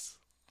refresh this.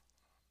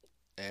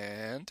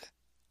 And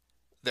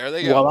there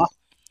they go. Voila.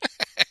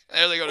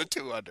 There they go to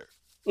 2 under.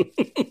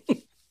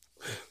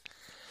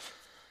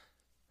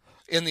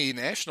 In the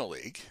National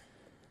League,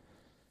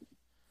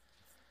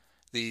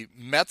 the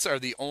Mets are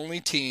the only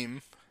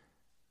team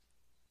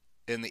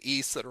in the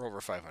East that are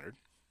over 500.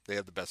 They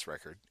have the best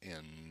record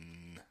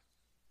in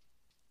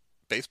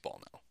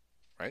baseball now,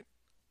 right?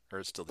 Or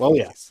it's still the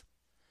Yankees?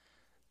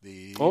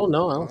 Yeah.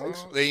 No, I don't think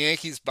so. The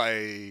Yankees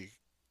by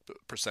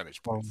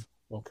percentage points.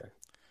 Okay.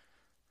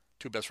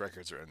 2 best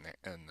records are in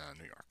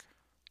New York.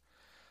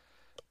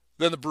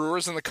 Then the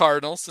Brewers and the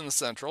Cardinals in the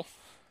Central.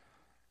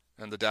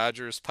 And the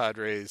Dodgers,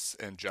 Padres,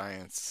 and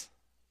Giants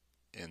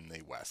in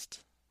the West.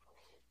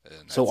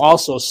 So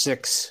also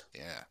 6.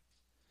 Yeah.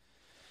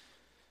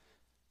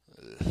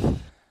 Ugh.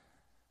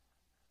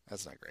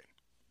 That's not great.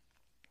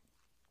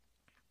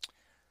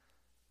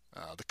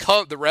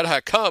 The Red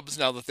Hot Cubs,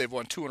 now that they've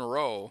won 2 in a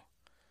row,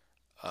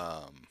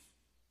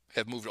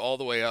 have moved all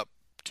the way up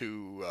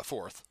to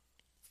 4th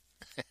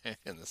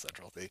in the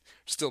Central. They're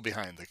still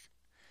behind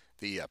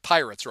the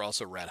Pirates are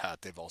also red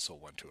hot. They've also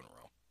won 2 in a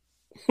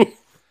row.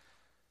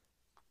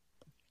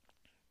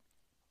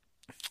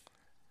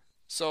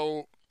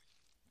 So,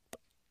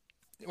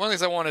 one of the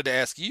things I wanted to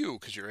ask you,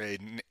 because you're a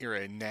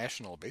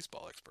national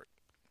baseball expert.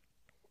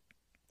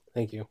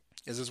 Thank you.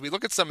 Is as we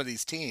look at some of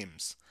these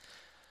teams,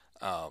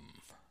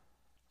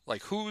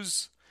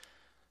 who's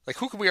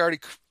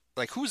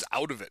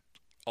out of it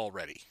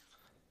already?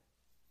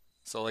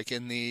 So like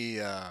in the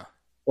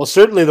well,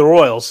 certainly the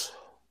Royals.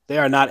 They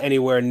are not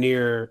anywhere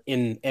near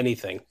in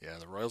anything. Yeah,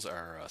 the Royals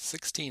are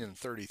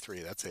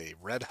 16-33. That's a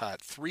red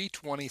hot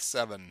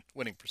 327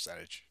 winning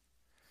percentage.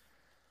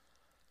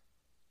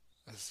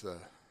 That's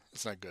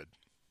not good.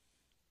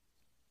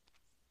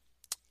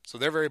 So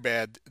they're very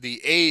bad.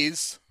 The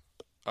A's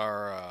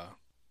are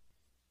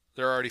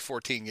they're already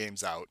 14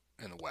 games out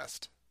in the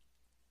West.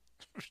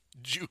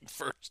 June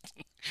 1st,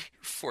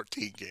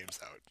 14 games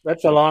out.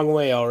 That's a long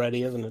way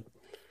already, isn't it?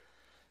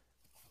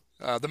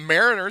 The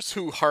Mariners,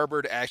 who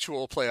harbored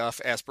actual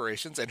playoff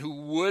aspirations and who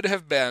would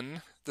have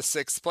been the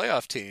 6th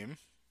playoff team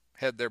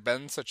had there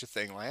been such a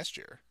thing last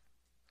year,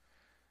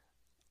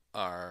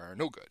 are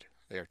no good.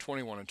 They are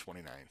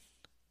 21-29,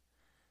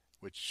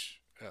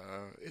 which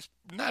is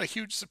not a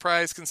huge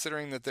surprise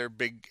considering that their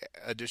big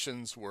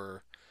additions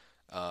were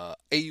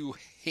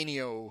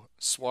Eugenio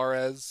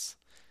Suarez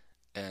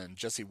and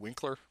Jesse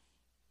Winkler.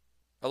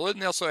 Although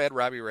they also had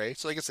Robbie Ray,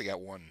 so I guess they got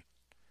one.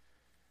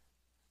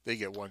 They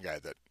get one guy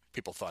that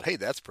people thought, hey,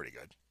 that's pretty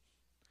good.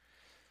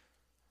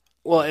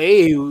 Well,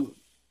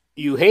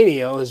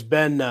 Eugenio has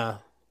been, and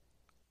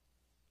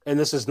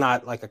this is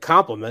not like a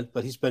compliment,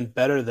 but he's been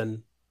better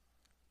than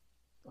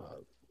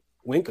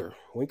Winker.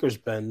 Winker's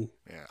been.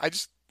 Yeah, I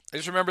just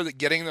remember that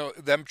getting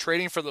them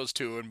trading for those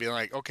two and being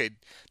like, okay,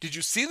 did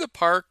you see the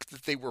park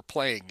that they were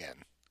playing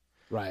in?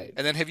 Right.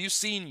 And then have you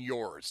seen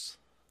yours?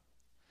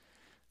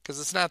 Because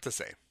it's not the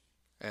same.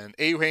 And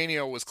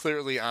Eugenio was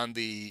clearly on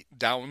the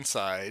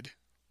downside,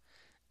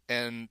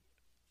 and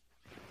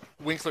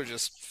Winkler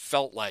just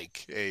felt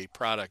like a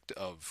product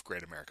of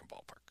Great American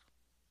Ballpark.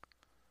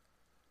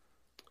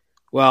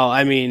 Well,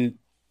 I mean,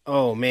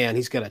 oh man,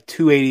 he's got a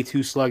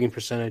 282 slugging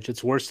percentage.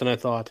 It's worse than I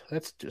thought.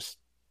 That's just.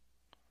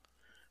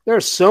 There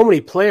are so many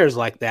players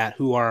like that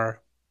who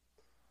are,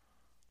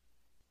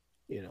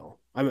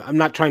 I'm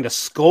not trying to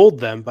scold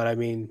them, but I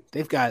mean,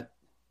 they've got,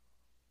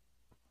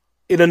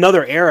 in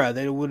another era,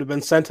 they would have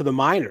been sent to the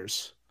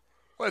minors.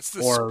 Well, it's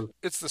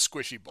the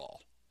squishy ball.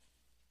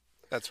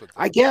 That's what.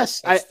 I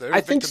guess. I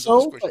think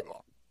so.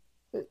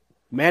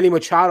 Manny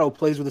Machado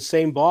plays with the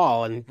same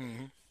ball,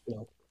 and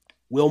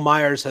Will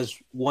Myers has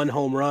one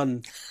home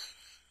run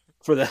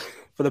for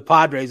the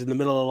Padres in the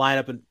middle of the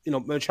lineup,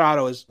 and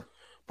Machado is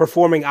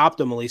performing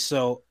optimally.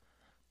 So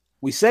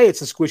we say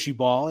it's a squishy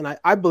ball, and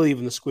I believe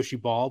in the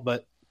squishy ball,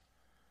 but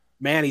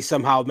Manny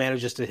somehow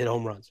manages to hit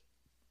home runs.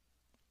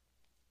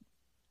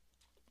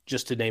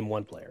 Just to name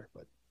one player.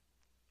 But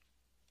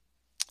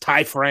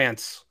Ty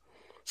France,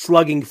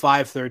 slugging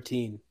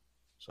 .513.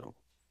 So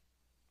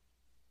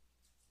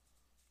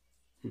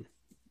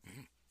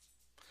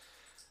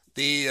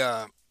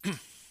the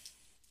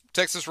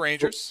Texas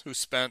Rangers, who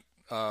spent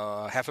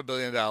 $500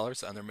 million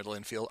on their middle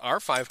infield, are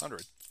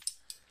 .500.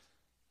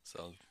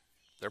 So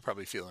they're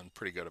probably feeling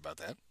pretty good about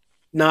that.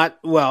 Not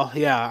well,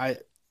 yeah.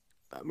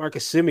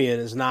 Marcus Semien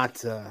is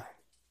not.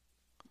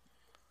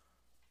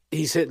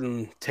 He's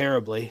hitting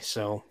terribly,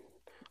 so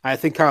I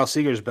think Kyle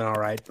Seager's been all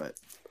right, but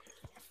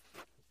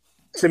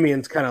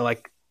Simeon's kind of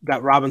like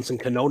got Robinson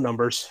Cano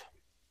numbers,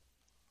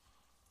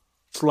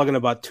 slugging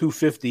about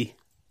 250.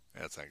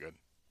 That's not good.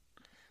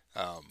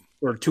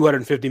 Or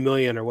 $250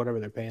 million or whatever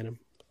they're paying him.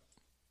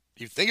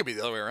 You'd think it'd be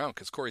the other way around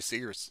because Corey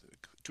Seager's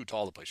too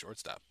tall to play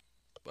shortstop,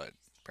 but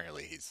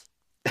apparently he's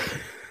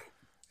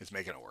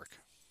making it work.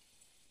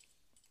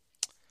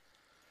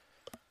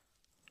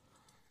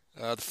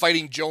 The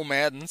Fighting Joe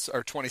Maddens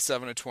are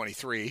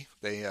 27-23.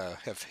 They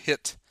have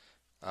hit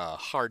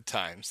hard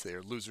times. They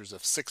are losers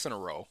of 6 in a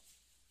row,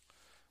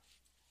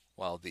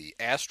 while the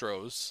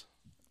Astros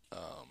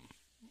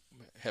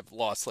have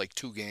lost like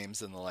 2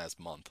 games in the last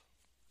month.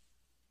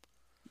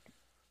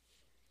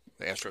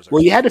 The Astros are.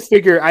 Well, you had to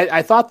figure.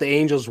 I thought the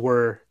Angels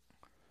were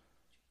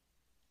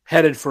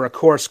headed for a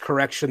course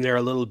correction there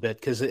a little bit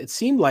because it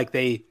seemed like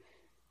they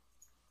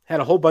had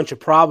a whole bunch of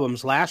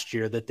problems last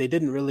year that they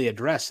didn't really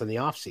address in the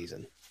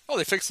offseason. Oh,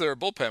 they fixed their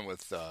bullpen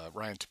with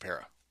Ryan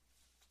Tepera.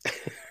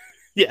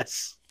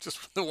 Yes.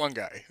 Just the one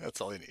guy.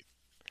 That's all they need.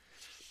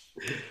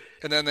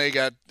 And then they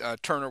got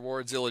Turner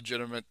Ward's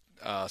illegitimate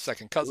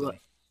second cousin,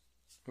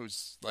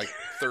 who's like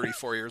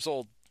 34 years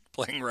old,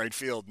 playing right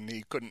field, and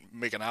he couldn't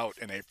make an out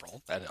in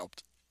April. That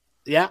helped.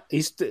 Yeah,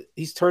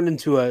 he's turned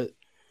into a.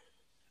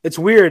 It's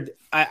weird.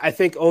 I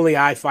think only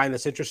I find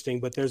this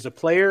interesting, but there's a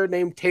player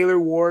named Taylor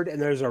Ward,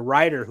 and there's a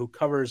writer who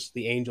covers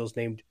the Angels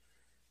named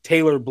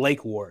Taylor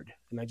Blake Ward,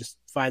 and I just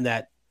find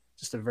that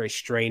just a very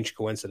strange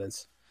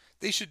coincidence.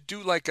 They should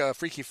do like a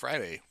Freaky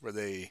Friday where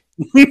they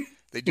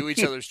do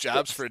each other's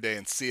jobs for a day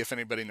and see if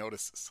anybody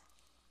notices.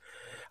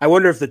 I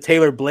wonder if the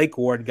Taylor Blake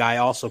Ward guy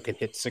also can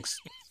hit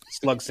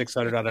slug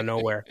 600 out of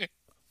nowhere.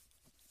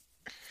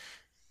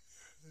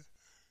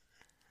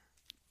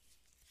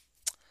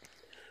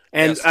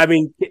 And yes. I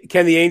mean,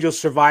 can the Angels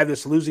survive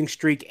this losing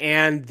streak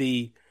and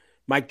the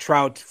Mike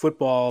Trout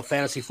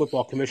fantasy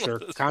football commissioner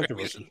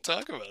controversy? We should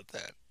talk about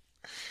that.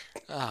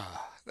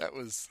 That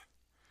was.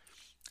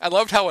 I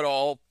loved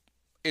how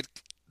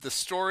the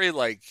story,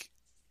 like,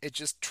 it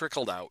just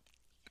trickled out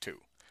too.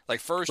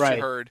 Like first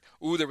you heard,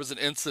 there was an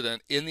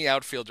incident in the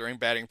outfield during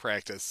batting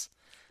practice,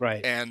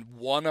 right? And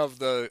one of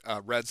the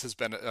Reds has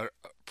been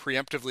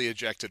preemptively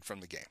ejected from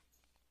the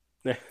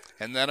game.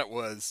 And then it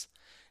was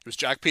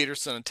Jock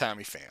Peterson and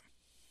Tommy Pham.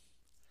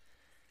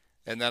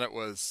 And then it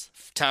was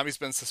Tommy's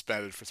been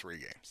suspended for 3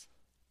 games.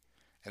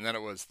 And then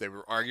it was they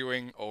were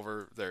arguing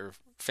over their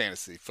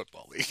fantasy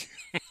football league.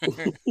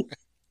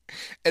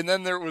 And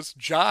then there was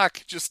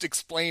Jock just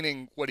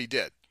explaining what he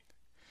did.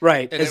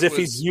 Right, and as if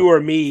he's you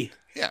or me.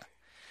 Yeah.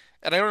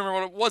 And I don't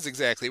remember what it was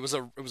exactly. It was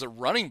a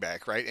running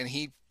back, right? And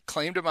he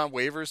claimed him on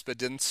waivers but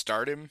didn't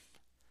start him.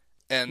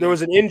 And there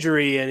was an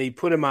injury and he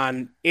put him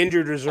on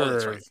injured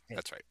reserve. Oh,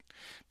 that's right.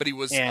 But he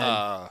was he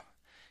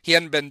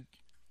hadn't been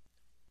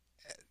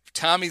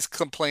Tommy's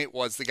complaint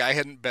was the guy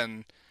hadn't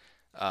been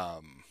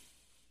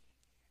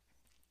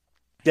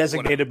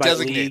designated by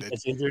the league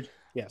as injured.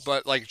 Yes.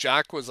 But like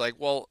Jock was like,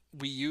 well,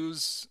 we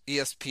use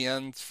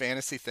ESPN's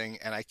fantasy thing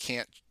and I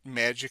can't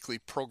magically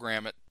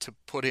program it to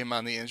put him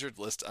on the injured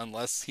list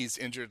unless he's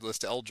injured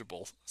list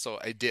eligible. So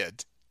I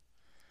did.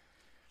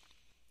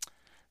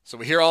 So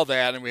we hear all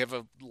that, and we have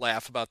a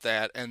laugh about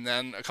that. And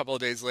then a couple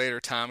of days later,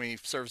 Tommy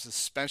serves a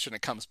suspension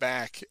and comes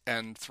back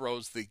and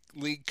throws the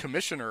league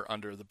commissioner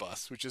under the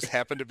bus, which just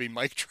happened to be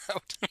Mike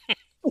Trout.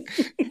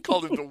 He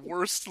called him the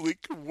worst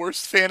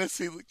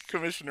fantasy league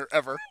commissioner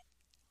ever.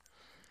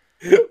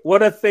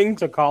 What a thing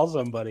to call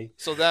somebody.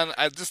 So then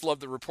I just love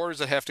the reporters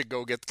that have to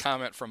go get the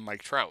comment from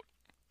Mike Trout.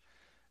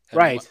 And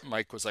right.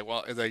 Mike was like,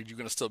 well, are you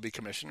going to still be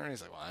commissioner? And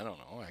he's like, well, I don't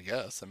know, I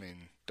guess. I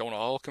mean, don't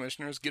all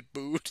commissioners get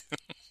booed?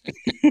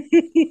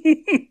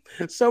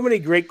 So many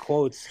great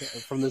quotes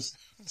from this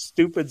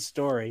stupid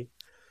story.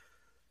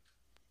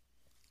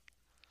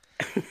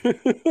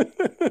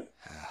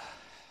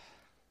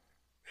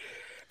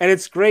 And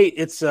it's great.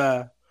 It's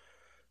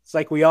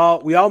like we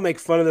all make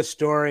fun of the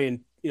story and,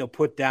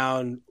 put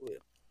down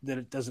that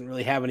it doesn't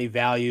really have any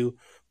value,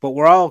 but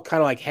we're all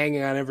kind of like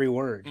hanging on every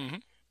word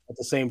at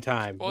the same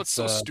time. Well, it's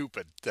so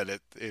stupid that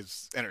it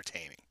is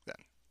entertaining then.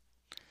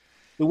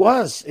 It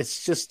was.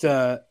 It's just,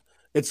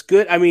 it's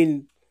good. I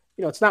mean,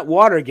 it's not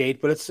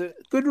Watergate, but it's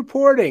good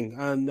reporting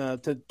on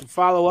to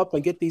follow up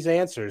and get these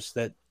answers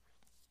that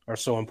are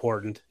so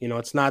important.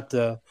 It's not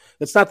the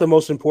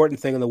most important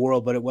thing in the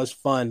world, but it was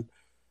fun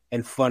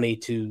and funny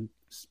to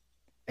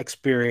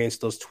experience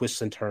those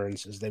twists and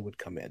turns as they would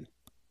come in.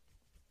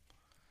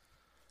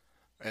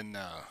 And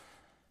I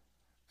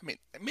mean,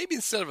 maybe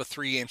instead of a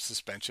 3-game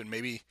suspension,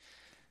 maybe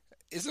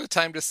isn't it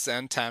time to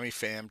send Tommy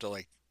Pham to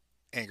like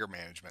anger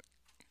management?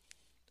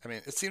 I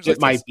mean, it seems like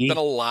there's been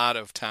a lot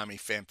of Tommy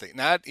Pham thing.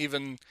 Not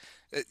even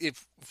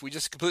if we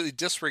just completely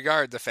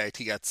disregard the fact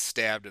he got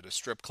stabbed at a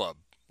strip club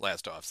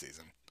last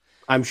offseason.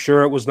 I'm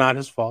sure it was not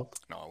his fault.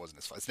 No, it wasn't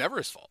his fault. It's never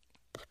his fault.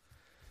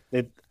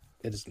 It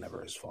is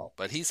never his fault.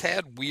 But he's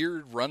had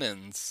weird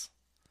run-ins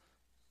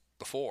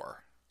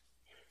before.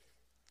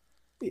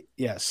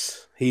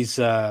 Yes, he's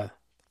an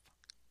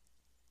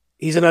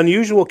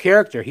unusual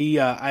character.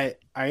 I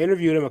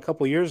interviewed him a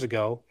couple years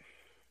ago,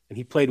 and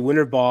he played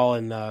winter ball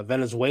in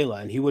Venezuela,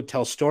 and he would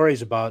tell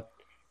stories about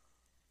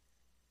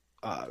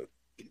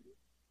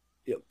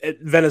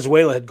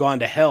Venezuela had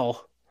gone to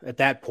hell at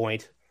that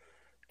point,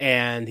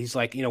 and he's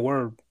like,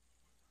 we're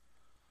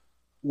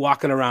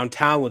walking around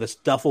town with this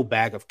duffel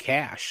bag of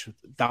cash,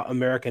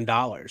 American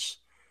dollars,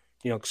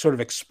 sort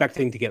of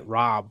expecting to get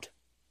robbed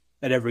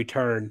at every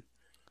turn.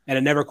 And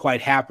it never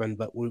quite happened,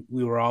 but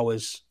we were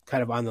always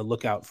kind of on the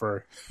lookout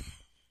for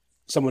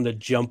someone to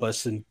jump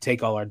us and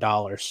take all our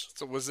dollars.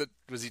 So was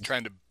he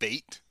trying to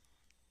bait?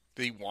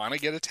 Did he want to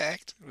get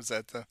attacked? Was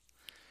that the?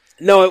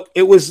 No,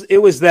 it was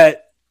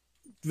that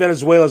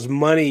Venezuela's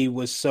money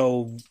was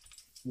so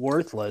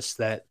worthless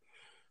that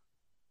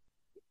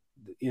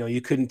you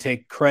couldn't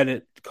take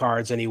credit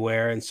cards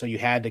anywhere, and so you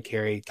had to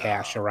carry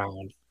cash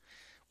around.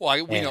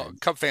 Well, we know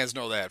Cub fans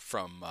know that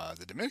from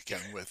the Dominican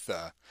with.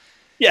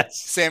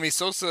 Yes, Sammy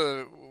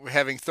Sosa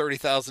having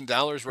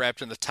 $30,000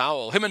 wrapped in a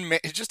towel. Him and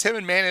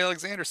Manny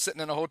Alexander sitting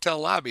in a hotel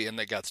lobby, and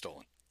they got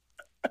stolen.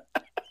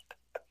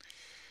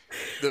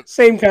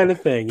 Same kind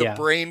of thing. The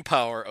brain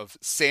power of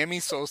Sammy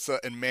Sosa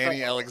and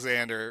Manny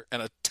Alexander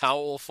and a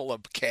towel full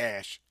of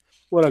cash.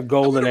 What a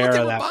golden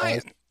era that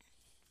was!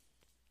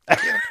 I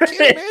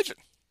can't imagine.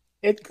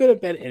 It could have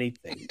been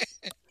anything.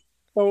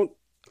 Don't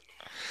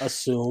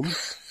assume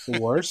the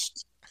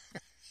worst.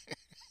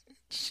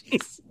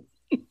 Jeez.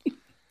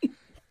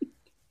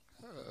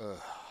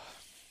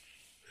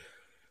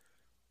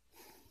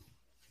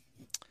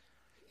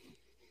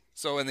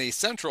 So in the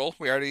Central,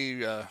 we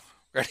already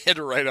had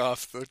to write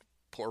off the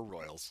poor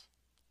Royals.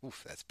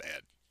 Oof, that's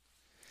bad.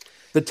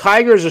 The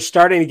Tigers are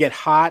starting to get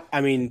hot. I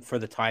mean, for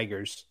the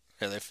Tigers,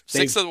 yeah, they've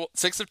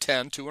 6 of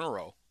 10, 2 in a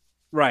row.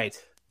 Right.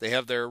 They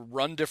have their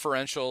run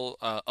differential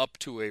up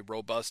to a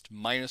robust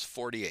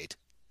 -48.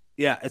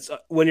 Yeah, it's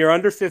when you're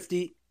under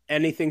 50,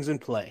 anything's in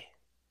play.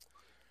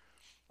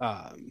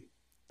 I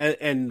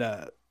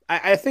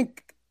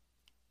think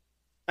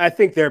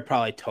they're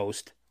probably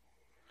toast.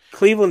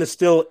 Cleveland is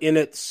still in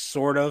it,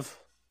 sort of.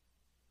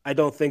 I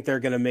don't think they're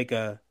going to make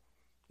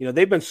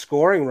they've been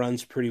scoring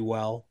runs pretty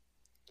well,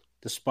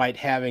 despite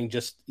having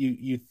just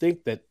you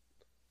think that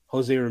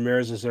Jose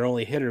Ramirez is their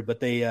only hitter, but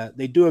they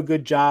do a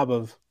good job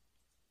of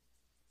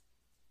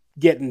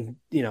getting,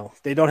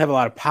 they don't have a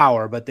lot of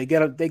power, but they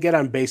get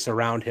on base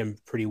around him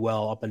pretty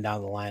well up and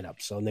down the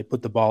lineup. So, and they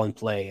put the ball in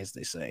play, as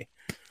they say.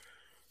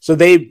 So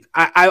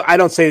I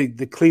don't say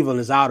the Cleveland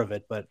is out of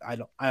it, but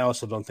I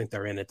also don't think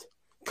they're in it.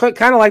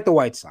 Kind of like the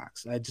White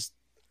Sox. The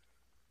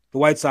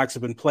White Sox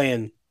have been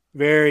playing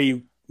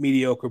very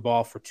mediocre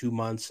ball for 2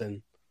 months,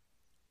 and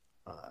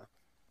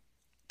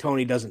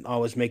Tony doesn't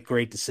always make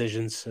great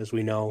decisions, as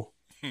we know.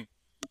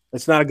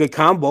 It's not a good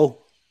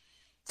combo.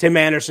 Tim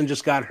Anderson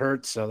just got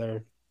hurt,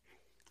 so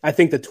I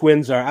think the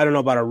Twins are, I don't know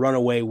about a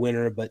runaway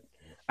winner, but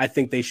I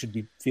think they should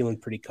be feeling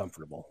pretty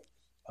comfortable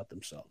about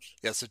themselves.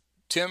 Yeah, so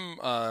Tim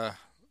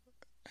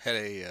had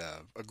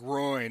a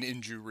groin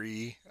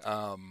injury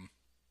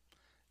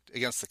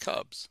against the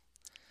Cubs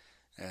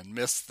and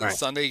missed the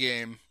Sunday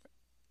game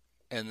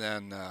and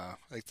then I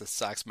think the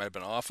Sox might have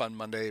been off on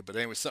Monday. But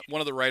anyway, one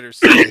of the writers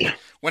said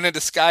went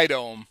into Sky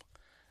Dome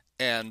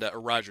and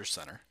Rogers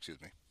Center, excuse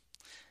me,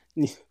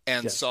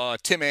 and Yes. saw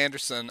Tim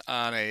Anderson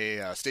on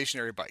a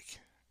stationary bike,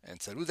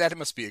 and said, "Ooh, that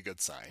must be a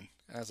good sign."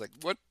 And I was like,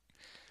 "What?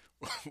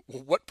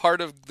 What part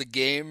of the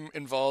game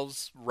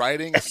involves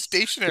riding a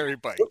stationary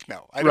bike?"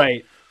 No, I don't.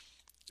 Right.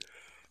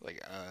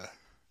 Like,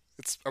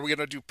 are we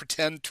gonna do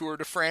pretend Tour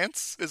de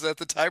France? Is that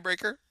the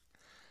tiebreaker?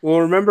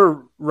 Well,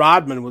 remember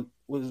Rodman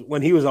was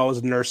when he was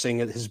always nursing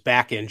his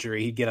back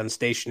injury. He'd get on a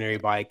stationary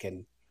bike,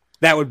 and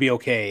that would be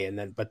okay.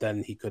 But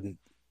then he couldn't.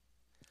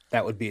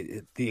 That would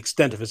be the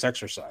extent of his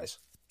exercise.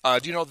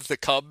 Do you know that the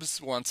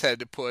Cubs once had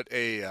to put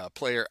a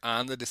player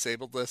on the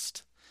disabled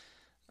list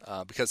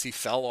because he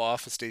fell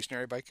off a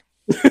stationary bike?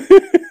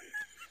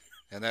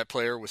 And that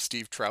player was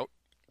Steve Trout.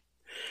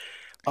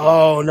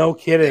 Oh, no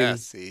kidding!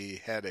 Yes, he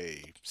had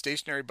a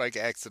stationary bike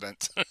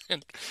accident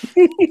and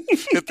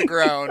hit the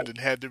ground and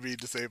had to be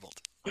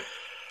disabled.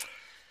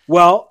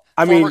 Well,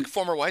 I mean,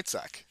 Former White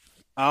Sox.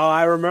 oh,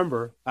 I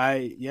remember.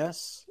 I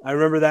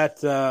remember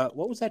that.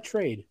 What was that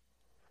trade?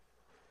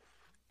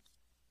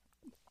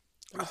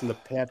 It wasn't the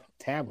Pat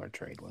Tabler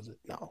trade, was it?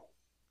 No.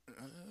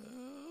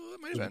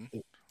 It might have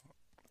been.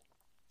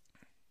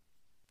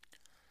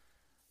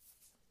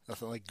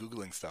 Nothing like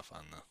Googling stuff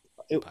on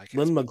the podcast.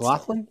 Lynn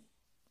McLaughlin?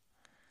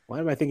 Why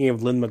am I thinking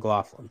of Lynn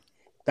McLaughlin?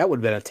 That would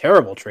have been a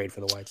terrible trade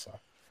for the White Sox.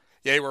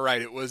 Yeah, you were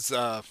right. It was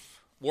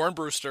Warren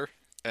Brewster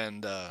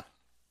and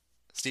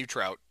Steve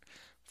Trout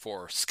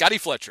for Scotty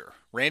Fletcher,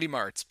 Randy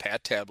Martz,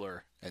 Pat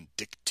Tabler, and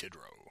Dick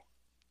Tidrow.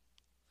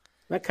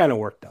 That kind of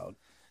worked out.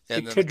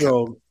 And Dick then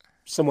Tidrow,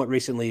 somewhat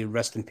recently,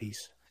 rest in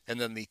peace. And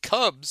then the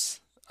Cubs,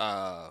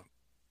 4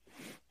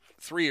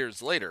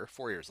 years later,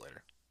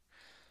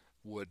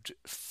 would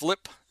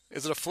flip.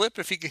 Is it a flip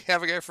if you can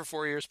have a guy for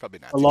 4 years? Probably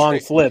not. A long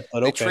flip,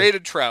 but They okay.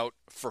 traded Trout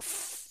for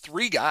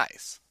three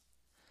guys.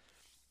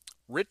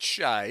 Rich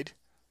Scheid,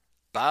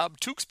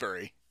 Bob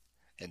Tewksbury,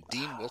 and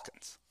Dean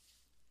Wilkins.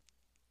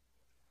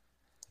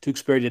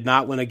 Tewksbury did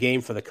not win a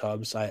game for the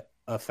Cubs.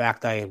 A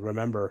fact I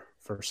remember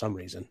for some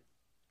reason.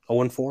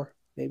 0-4,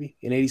 maybe,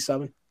 in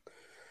 87?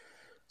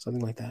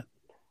 Something like that.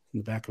 In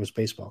the back of his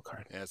baseball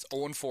card. Yeah, it's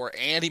 0-4,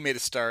 and he made a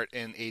start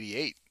in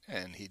 88,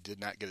 and he did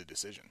not get a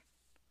decision.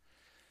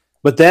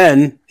 But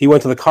then he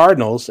went to the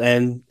Cardinals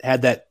and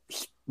had that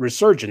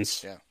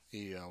resurgence. Yeah,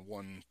 he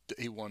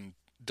won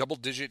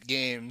double-digit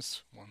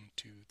games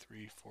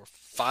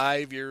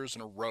 5 years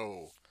in a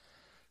row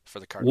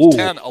for the Cardinals. Ooh.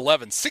 10,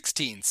 11,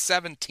 16,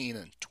 17,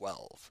 and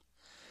 12.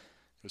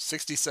 It was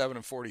 67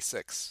 and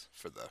 46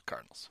 for the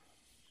Cardinals.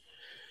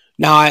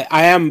 Now, I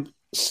am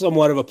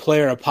somewhat of a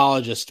player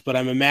apologist, but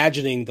I'm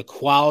imagining the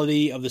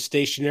quality of the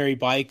stationary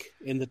bike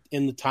in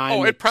the time.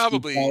 Oh, it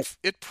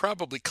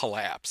probably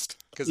collapsed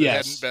because it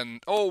Yes. hadn't been.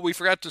 Oh, we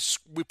forgot to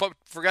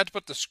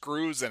put the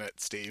screws in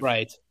it, Steve.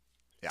 Right.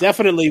 Yeah.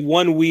 Definitely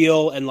one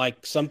wheel and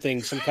like some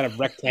kind of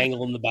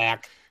rectangle in the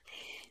back.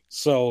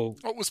 So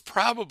It was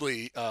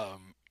probably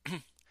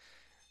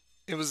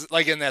it was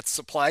like in that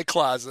supply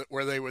closet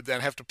where they would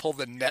then have to pull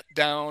the net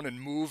down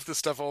and move the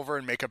stuff over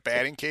and make a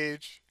batting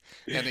cage.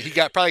 And he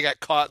probably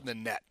got caught in the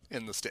net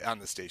on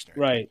the stationary.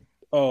 right.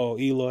 Oh,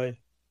 Eloy.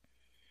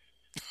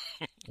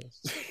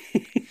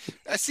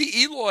 I see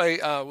Eloy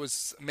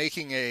was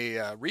making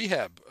a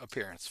rehab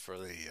appearance for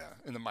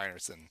in the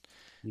minors and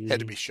had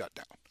to be shut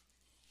down.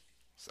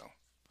 So,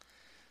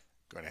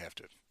 going to have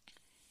to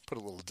put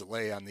a little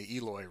delay on the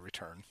Eloy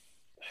return.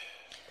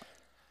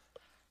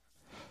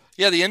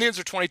 Yeah, the Indians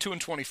are 22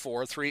 and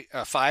 24,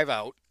 5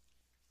 out,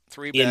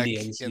 3 back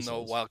Indians, in the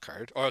wild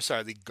card. Oh,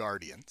 sorry, the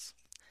Guardians.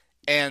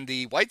 And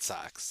the White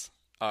Sox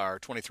are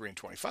 23 and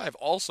 25,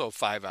 also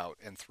 5 out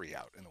and 3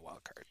 out in the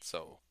wild card.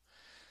 So,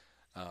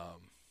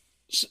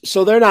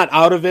 So they're not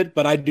out of it,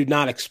 but I do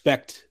not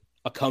expect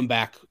a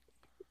comeback.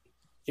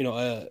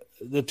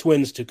 The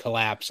Twins to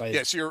collapse.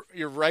 yes,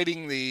 you're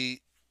writing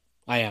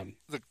I am.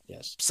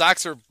 Yes.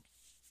 Sox are.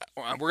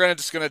 We're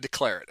just going to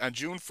declare it on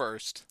June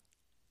 1st.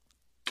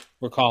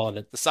 We're calling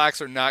it. The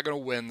Sox are not going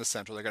to win the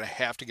Central. They're going to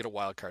have to get a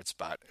wild card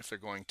spot if they're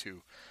going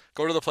to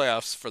go to the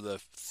playoffs for the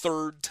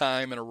third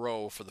time in a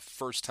row for the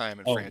first time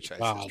in franchise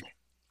history.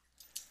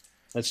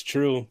 That's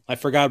true. I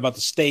forgot about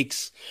the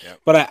stakes, Yep.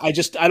 but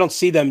I don't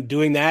see them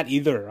doing that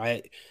either.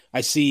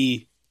 I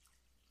see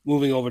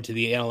moving over to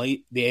the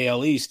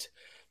AL East.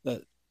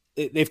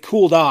 They've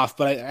cooled off,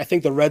 but I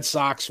think the Red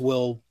Sox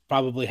will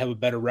probably have a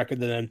better record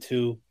than them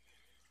too.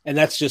 And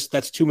that's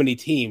too many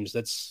teams.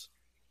 That's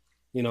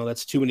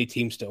too many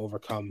teams to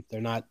overcome.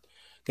 They're not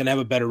going to have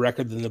a better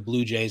record than the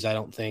Blue Jays, I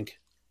don't think.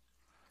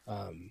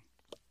 And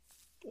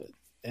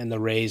the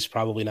Rays,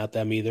 probably not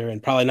them either,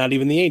 and probably not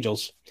even the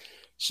Angels.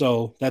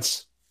 So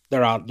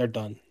they're out. They're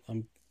done.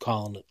 I'm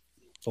calling it.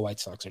 The White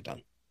Sox are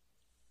done.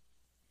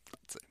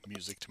 It's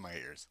music to my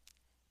ears.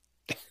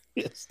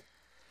 Yes.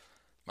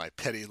 My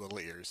petty little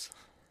ears.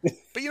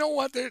 But you know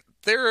what?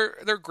 They're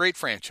a great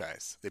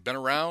franchise. They've been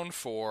around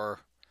for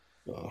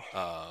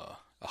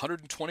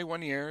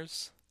 121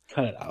 years.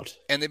 Cut it out.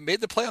 And they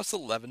made the playoffs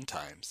 11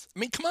 times. I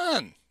mean, come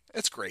on.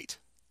 That's great.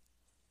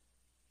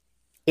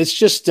 It's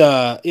just,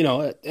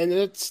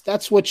 and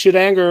that's what should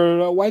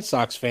anger White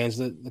Sox fans.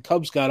 The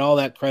Cubs got all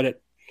that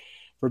credit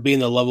for being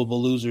the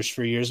lovable losers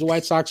for years. The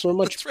White Sox were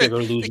much bigger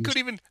losers.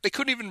 They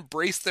couldn't even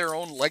embrace their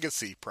own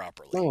legacy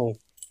properly.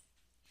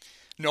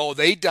 No,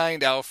 they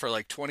dined out for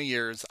like 20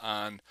 years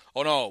on,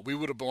 oh no, we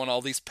would have won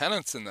all these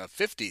pennants in the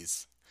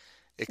 50s.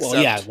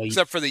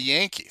 Except for the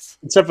Yankees.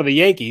 Except for the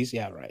Yankees,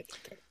 yeah, right.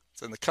 Okay.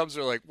 So the Cubs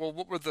are like, well,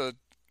 what were the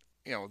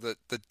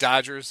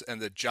Dodgers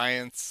and the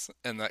Giants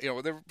and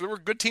there were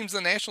good teams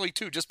in the National League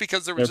too. Just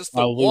because there was just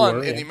the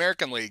one in the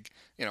American League,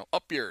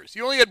 up yours.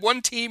 You only had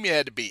one team you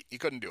had to beat. You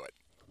couldn't do it.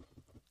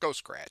 Go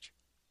Scratch.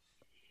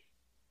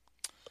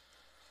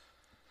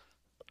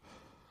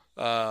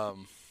 So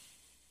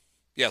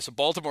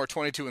Baltimore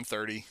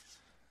 22-30.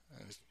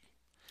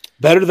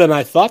 Better than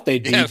I thought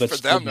they'd be. Yeah, but for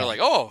them, they're like,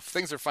 oh,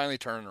 things are finally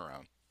turning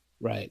around.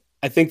 Right.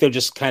 I think they're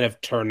just kind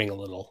of turning a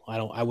little.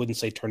 I wouldn't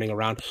say turning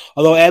around.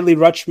 Although Adley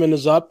Rutschman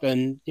is up,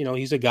 and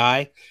he's a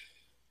guy.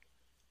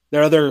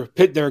 Their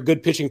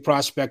good pitching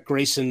prospect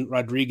Grayson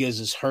Rodriguez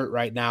is hurt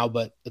right now,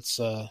 but it's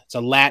a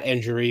lat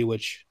injury.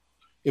 Which,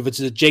 if it's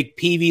a Jake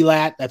Peavy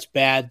lat, that's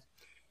bad.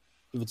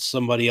 If it's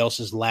somebody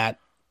else's lat,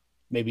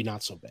 maybe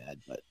not so bad.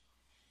 But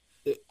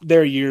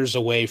they're years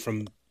away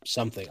from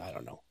something. I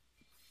don't know.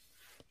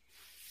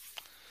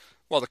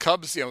 Well, the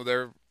Cubs,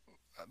 they're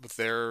with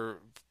their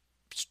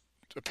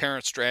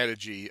apparent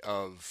strategy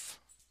of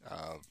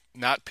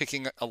not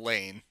picking a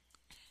lane.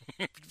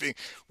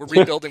 We're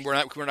rebuilding. We're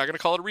not going to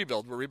call it a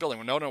rebuild. We're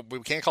rebuilding. No, we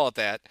can't call it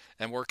that.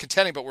 And we're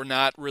contending, but we're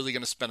not really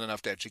going to spend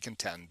enough to actually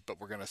contend.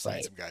 But we're going to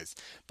sign some guys.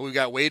 But we've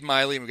got Wade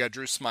Miley and we've got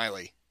Drew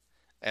Smyly,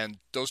 and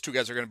those two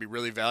guys are going to be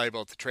really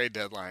valuable at the trade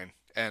deadline.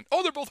 And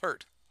they're both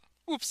hurt.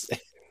 Oops.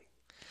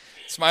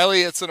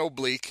 Smyly, it's an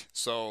oblique,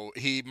 so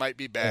he might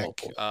be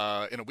back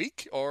in a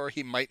week, or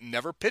he might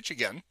never pitch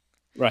again.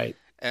 Right.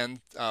 And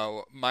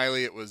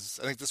Miley, I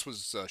think this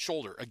was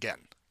shoulder again.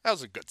 That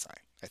was a good sign,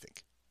 I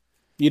think.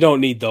 You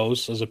don't need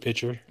those as a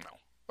pitcher.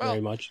 No.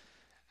 Very much.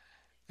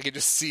 I can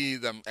just see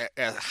them.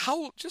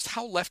 How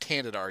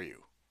left-handed are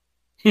you?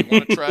 You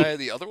want to try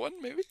the other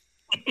one, maybe?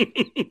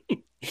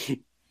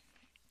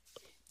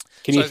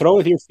 Can you throw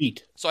with your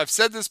feet? So I've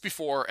said this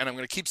before, and I'm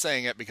going to keep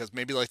saying it because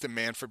maybe like the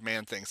Manfred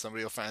Man thing,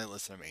 somebody will finally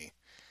listen to me.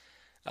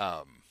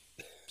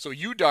 So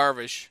Yu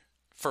Darvish,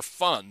 for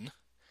fun,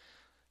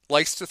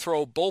 likes to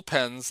throw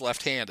bullpens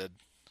left-handed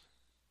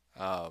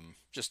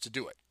just to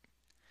do it.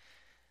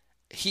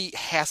 He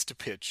has to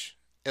pitch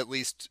at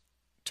least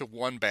to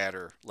one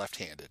batter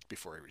left-handed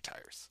before he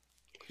retires.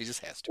 He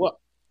just has to. Well,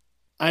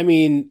 I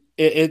mean,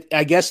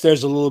 I guess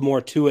there's a little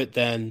more to it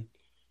than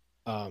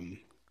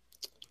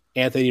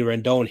Anthony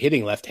Rendon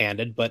hitting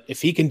left-handed, but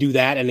if he can do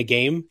that in a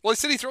game, well, he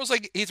said he throws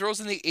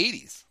in the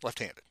 80s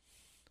left-handed.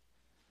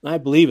 I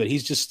believe it.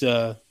 He's just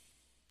a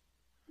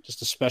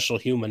special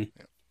human.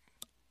 Yeah.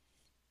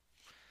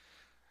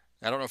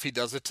 I don't know if he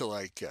does it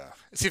to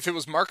see if it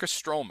was Marcus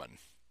Stroman,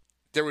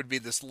 there would be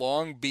this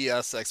long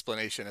BS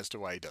explanation as to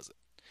why he does it.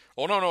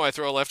 Oh, no, I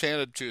throw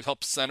left-handed to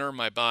help center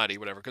my body,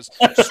 whatever. Because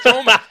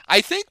Stroman,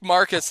 I think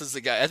Marcus is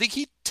the guy. I think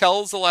he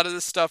tells a lot of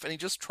this stuff, and he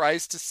just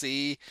tries to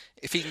see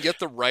if he can get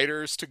the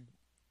writers to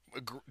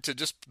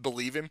just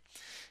believe him.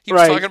 He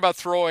was talking about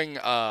throwing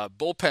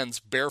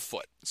bullpens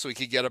barefoot so he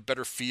could get a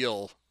better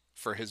feel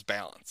for his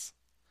balance.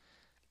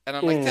 And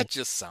I'm like, that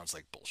just sounds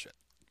like bullshit.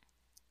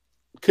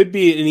 Could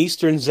be an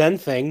Eastern Zen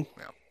thing.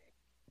 Yeah.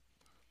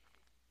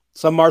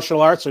 Some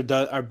martial arts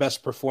are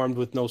best performed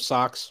with no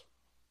socks.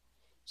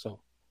 So.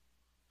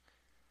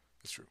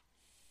 That's true.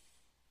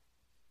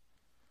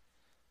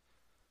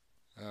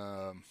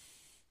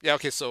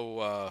 Okay,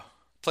 so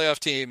playoff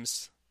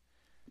teams.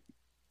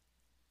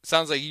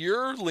 Sounds like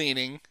you're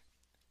leaning.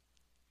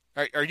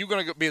 Are you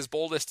going to be as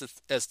bold as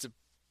to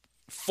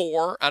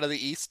 4 out of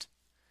the East?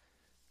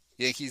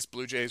 Yankees,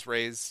 Blue Jays,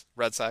 Rays,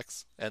 Red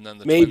Sox, and then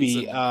the Twins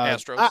and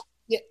Astros?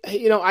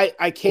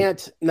 I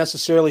can't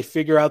necessarily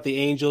figure out the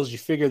Angels. You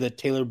figure that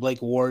Taylor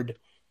Blake Ward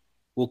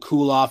will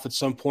cool off at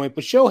some point,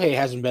 but Shohei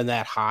hasn't been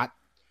that hot.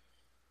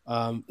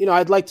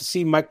 I'd like to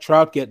see Mike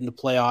Trout get into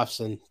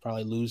playoffs and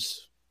probably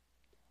lose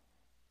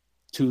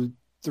 2,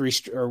 3,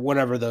 or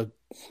whatever the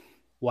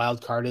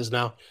wild card is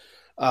now.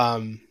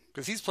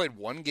 Because he's played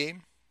one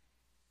game?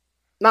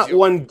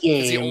 One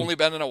game. Has he only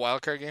been in a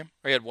wild card game?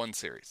 Or he had one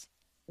series?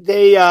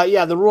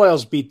 The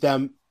Royals beat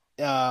them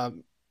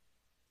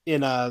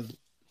in a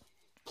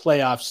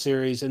playoff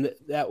series, and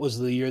that was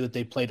the year that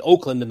they played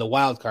Oakland in the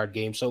wild card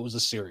game, so it was a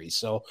series.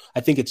 So I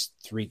think it's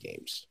 3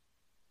 games,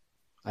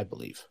 I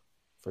believe,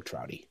 for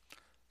Trouty.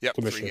 Yep,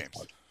 3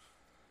 games.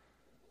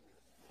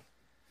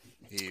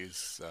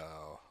 He's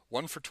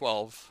 1 for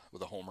 12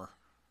 with a homer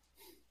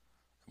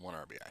and 1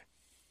 RBI.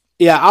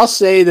 Yeah, I'll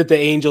say that the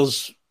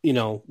Angels,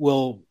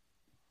 will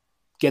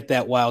get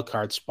that wild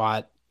card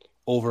spot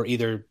over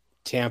either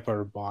Tampa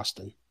or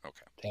Boston.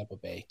 Okay. Tampa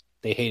Bay.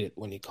 They hate it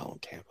when you call them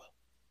Tampa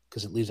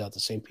because it leaves out the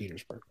St.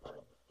 Petersburg.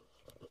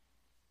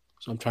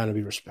 So I'm trying to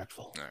be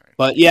respectful. All right.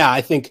 But yeah,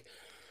 I think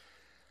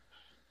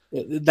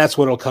that's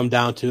what it'll come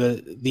down to.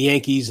 The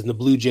Yankees and the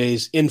Blue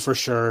Jays in for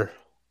sure.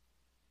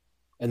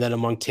 And then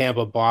among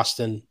Tampa,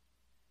 Boston,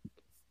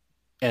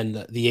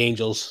 and the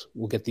Angels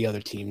will get the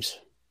other teams.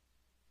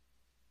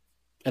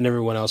 And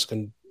everyone else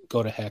can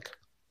go to heck.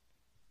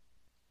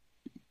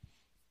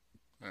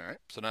 All right.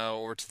 So now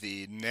over to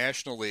the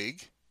National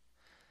League.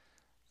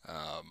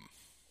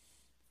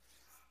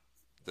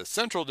 The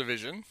Central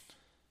Division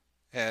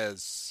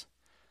has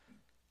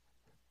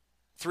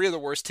 3 of the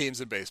worst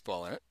teams in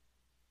baseball in it.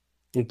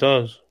 It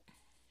does.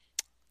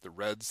 The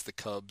Reds, the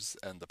Cubs,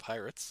 and the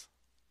Pirates.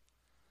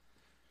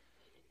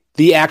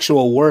 The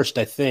actual worst,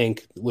 I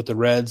think, with the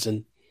Reds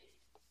and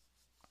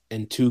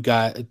two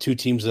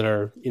teams that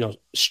are,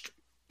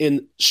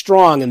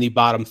 strong in the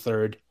bottom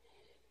third.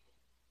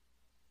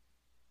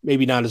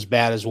 Maybe not as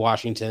bad as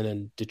Washington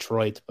and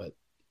Detroit, but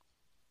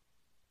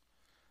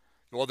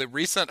well, the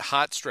recent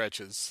hot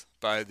stretches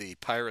by the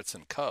Pirates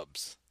and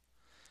Cubs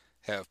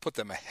have put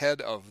them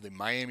ahead of the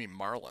Miami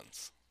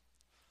Marlins.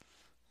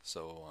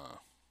 So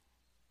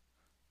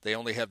they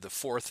only have the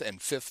 4th and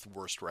 5th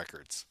worst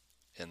records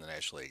in the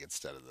National League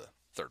instead of the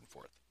 3rd and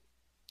 4th.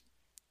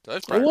 So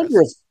that's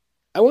progress.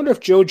 I wonder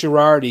if Joe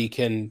Girardi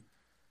can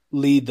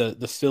lead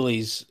the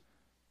Phillies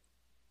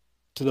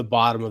to the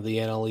bottom of the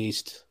NL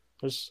East.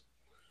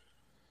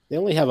 They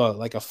only have a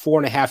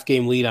 4.5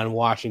 game lead on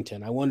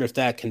Washington. I wonder if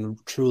that can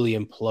truly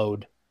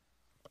implode.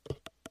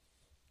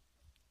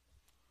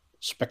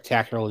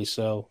 Spectacularly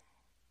so.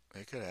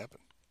 It could happen.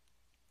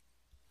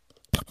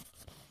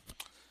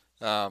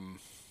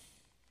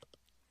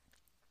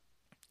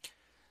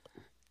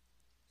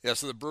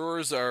 So the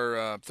Brewers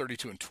are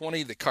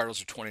 32-20. The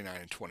Cardinals are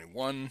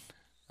 29-21.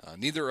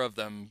 Neither of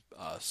them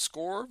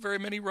score very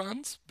many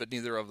runs, but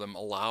neither of them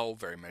allow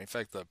very many. In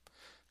fact, the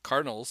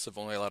Cardinals have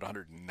only allowed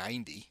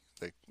 190.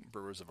 The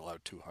Brewers have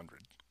allowed 200.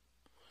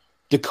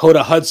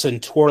 Dakota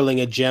Hudson twirling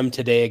a gem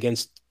today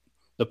against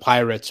the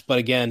Pirates. But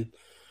again,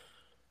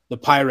 the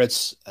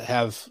Pirates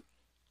have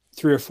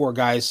 3 or 4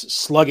 guys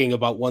slugging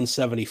about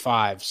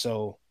 175.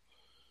 So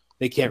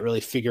they can't really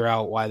figure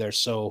out why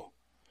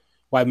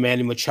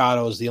Manny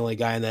Machado is the only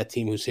guy on that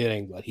team who's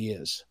hitting, but he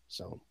is.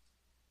 So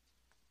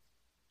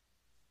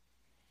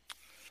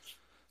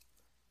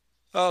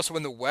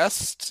in the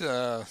West,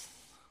 the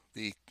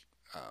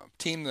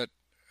team that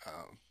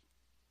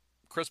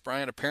Chris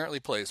Bryant apparently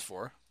plays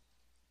for.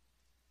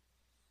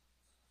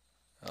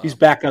 He's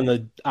back on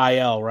the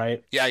IL,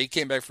 right? Yeah, he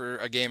came back for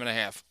a game and a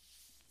half.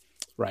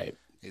 Right.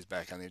 He's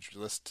back on the injured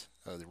list.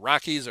 The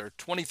Rockies are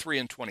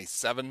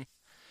 23-27.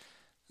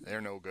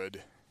 They're no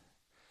good.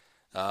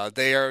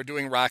 They are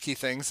doing Rocky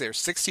things. They are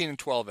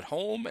 16-12 at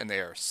home, and they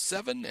are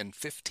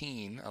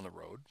 7-15 on the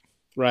road.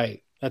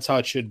 Right. That's how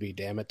it should be,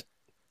 damn it.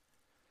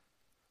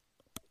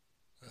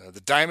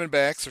 The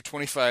Diamondbacks are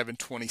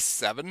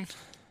 25-27.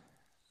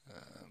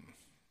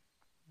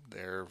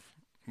 They're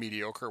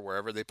mediocre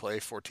wherever they play,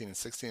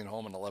 14-16 at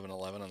home and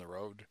 11-11 on the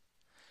road.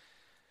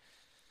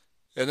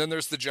 And then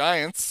there's the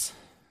Giants,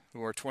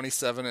 who are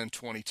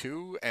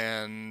 27-22,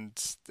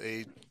 and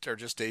they are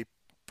just a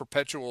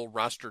perpetual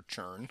roster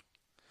churn.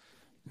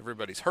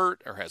 Everybody's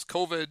hurt or has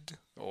COVID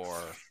or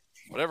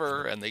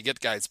whatever, and they get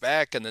guys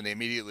back, and then they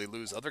immediately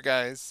lose other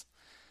guys.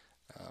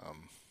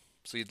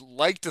 So you'd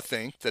like to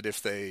think that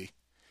if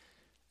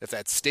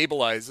that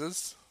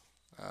stabilizes,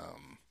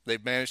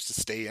 they've managed to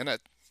stay in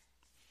it.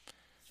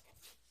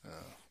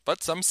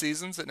 But some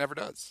seasons it never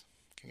does.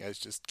 You guys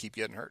just keep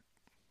getting hurt.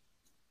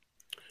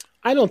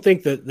 I don't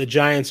think that the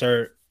Giants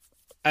are.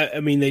 I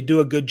mean, they do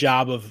a good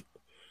job of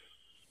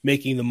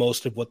making the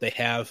most of what they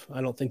have.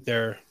 I don't think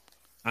they're.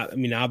 I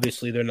mean,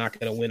 obviously they're not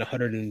going to win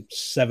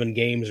 107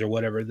 games or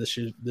whatever this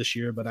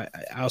year, but I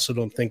also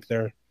don't think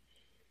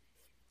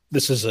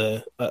this is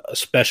a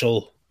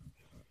special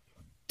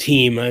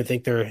team. I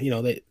think they're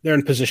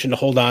in position to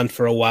hold on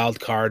for a wild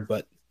card,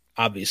 but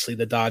obviously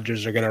the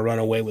Dodgers are going to run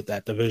away with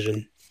that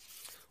division.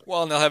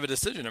 Well, and they'll have a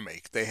decision to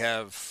make. They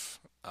have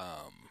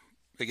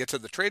they get to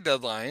the trade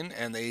deadline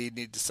and they need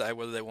to decide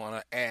whether they want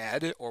to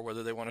add or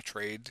whether they want to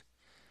trade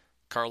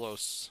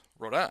Carlos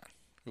Rodon,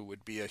 who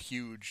would be a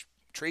huge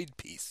trade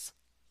piece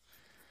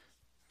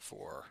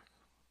for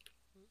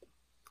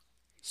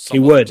he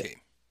would.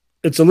 Team.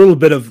 It's a little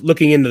bit of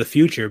looking into the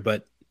future,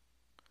 but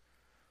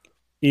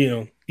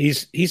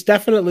he's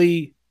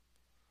definitely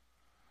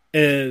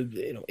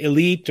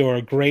elite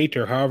or great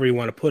or however you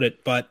want to put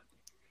it. But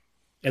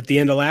at the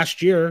end of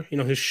last year,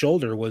 his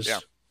shoulder was,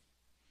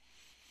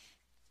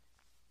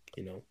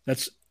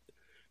 that's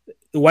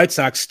the White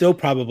Sox still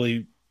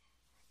probably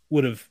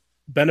would have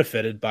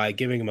benefited by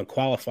giving him a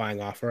qualifying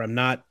offer. I'm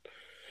not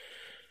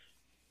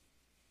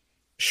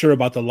sure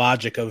about the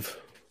logic of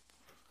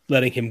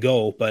letting him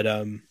go, but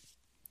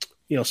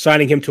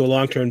signing him to a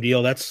long-term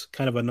deal, that's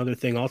kind of another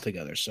thing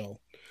altogether. So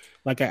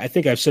like I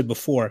think I've said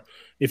before,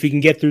 if he can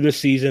get through this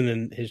season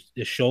and his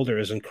shoulder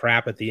isn't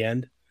crap at the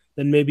end,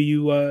 then maybe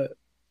you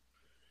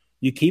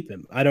keep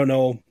him. I don't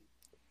know.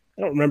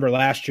 I don't remember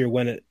last year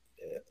when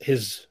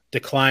his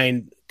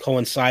decline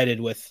coincided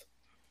with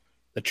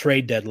the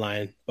trade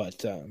deadline,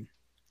 but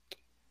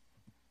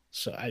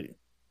so I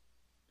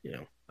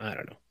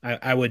don't know.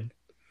 I would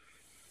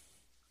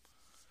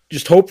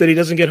just hope that he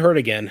doesn't get hurt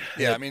again.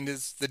 Yeah, I mean,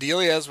 the deal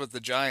he has with the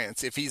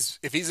Giants, if he's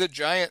a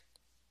Giant,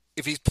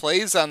 if he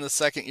plays on the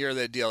second year of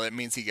that deal, it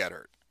means he got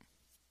hurt.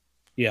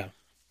 Yeah.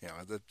 You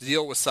know, the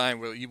deal was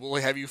signed. We'll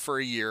have you for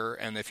a year,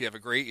 and if you have a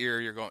great year,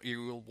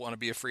 you will want to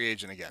be a free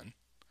agent again.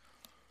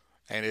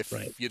 And if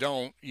you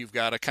don't, you've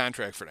got a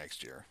contract for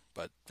next year.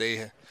 But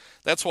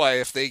that's why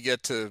if they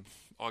get to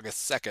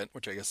August 2nd,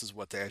 which I guess is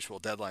what the actual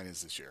deadline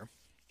is this year.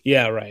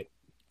 Yeah, right.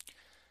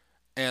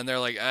 And they're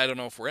like, I don't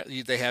know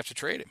if they have to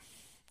trade him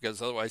because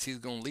otherwise he's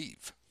going to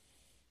leave,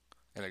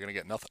 and they're going to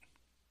get nothing.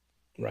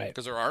 Right.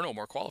 Because there are no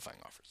more qualifying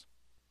offers.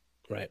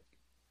 Right.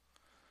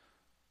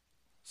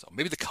 So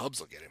maybe the Cubs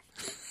will get him.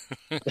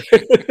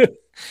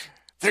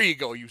 There you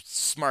go, you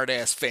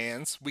smart-ass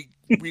fans. We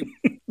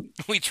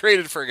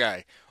traded for a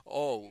guy.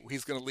 Oh,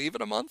 he's going to leave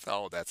in a month?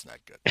 Oh, that's not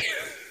good.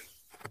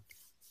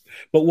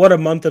 But what a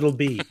month it'll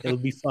be. It'll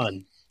be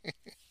fun.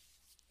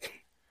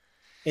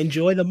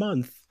 Enjoy the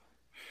month.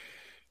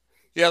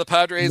 Yeah, the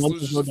Padres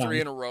lose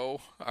 3 in a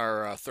row,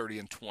 are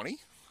 30-20.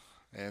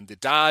 And the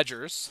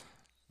Dodgers,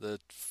 the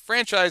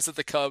franchise that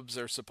the Cubs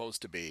are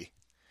supposed to be,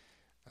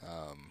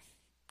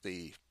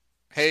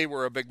 hey,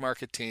 we're a big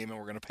market team and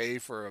we're going to pay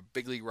for a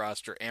big league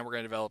roster and we're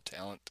going to develop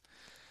talent.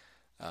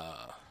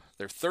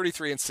 They're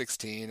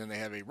 33-16 and they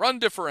have a run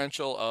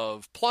differential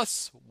of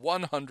plus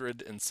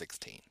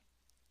 116.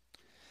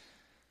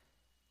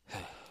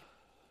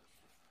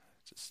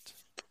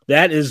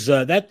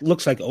 That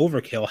looks like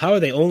overkill. How are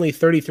they only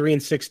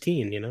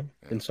 33-16? You know,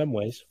 in some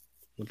ways,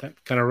 with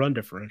that kind of run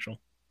differential.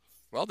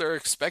 Well, their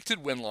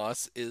expected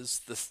win-loss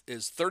is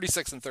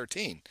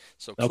 36-13.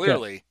 So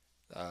clearly,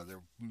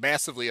 they're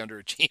massively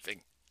underachieving.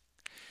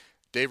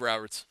 Dave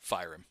Roberts,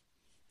 fire him.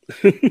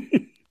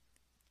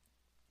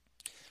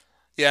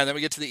 Yeah, and then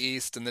we get to the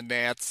East, and the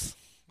Nats,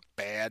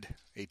 bad,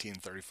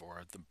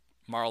 18-34. The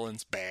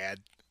Marlins,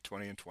 bad,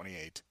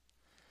 20-28.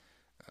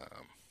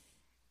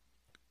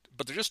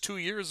 But they're just 2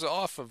 years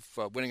off of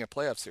winning a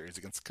playoff series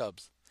against the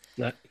Cubs.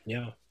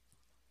 Yeah.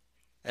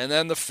 And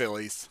then the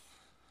Phillies.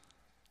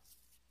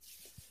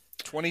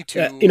 22.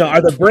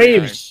 Are the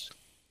Braves?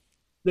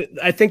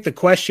 I think the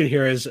question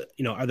here is,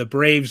 are the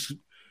Braves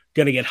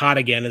going to get hot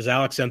again? Is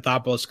Alex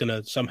Anthopoulos going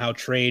to somehow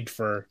trade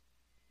for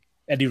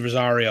Eddie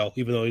Rosario,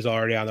 even though he's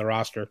already on the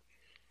roster?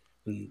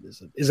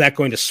 Is that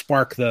going to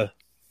spark the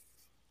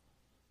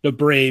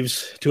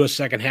Braves to a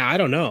second half? I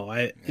don't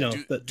know.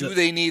 Do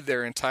they need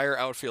their entire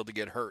outfield to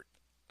get hurt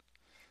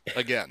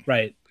again?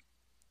 Right.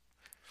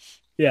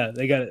 Yeah,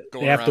 they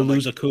have to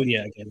lose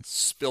Acuna again.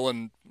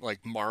 Spilling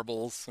like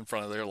marbles in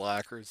front of their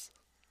lockers.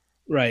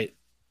 Right.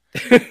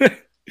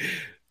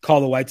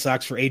 Call the White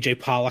Sox for AJ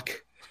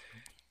Pollock.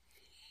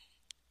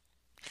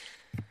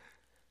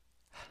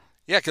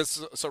 Yeah,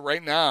 because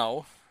right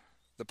now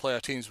the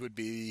playoff teams would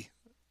be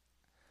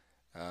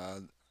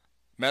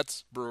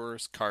Mets,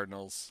 Brewers,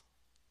 Cardinals,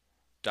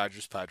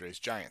 Dodgers, Padres,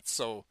 Giants.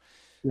 So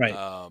right.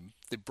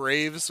 The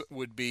Braves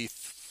would be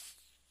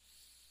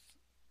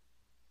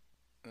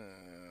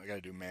I got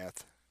to do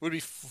math. Would be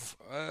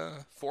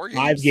 4 games.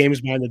 5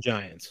 games behind the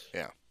Giants.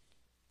 Yeah.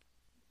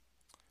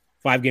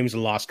 5 games in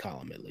the loss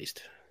column, at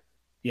least.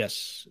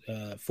 Yes.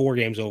 4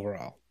 games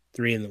overall.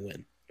 3 in the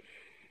win.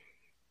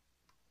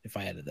 If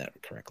I added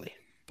that correctly.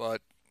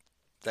 But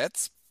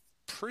that's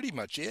pretty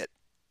much it.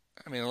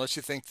 I mean, unless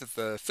you think that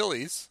the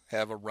Phillies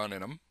have a run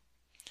in them.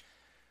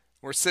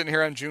 We're sitting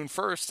here on June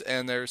 1st,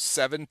 and there's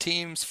 7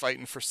 teams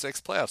fighting for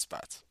 6 playoff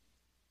spots.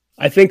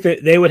 I think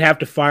that they would have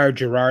to fire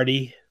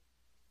Girardi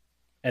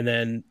and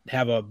then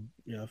have a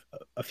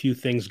few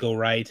things go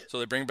right. So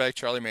they bring back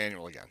Charlie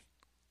Manuel again.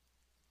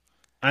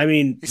 I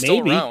mean, he's maybe.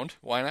 Still around.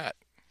 Why not?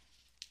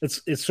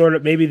 It's sort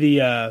of maybe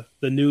the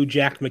new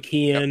Jack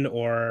McKeon,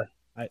 or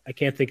I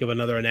can't think of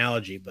another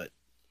analogy, but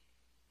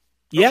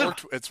yeah,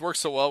 it's worked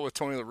so well with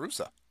Tony La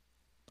Russa.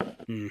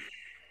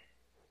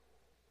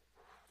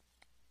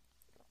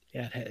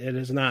 Yeah, it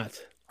is not.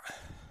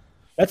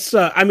 That's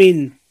I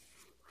mean,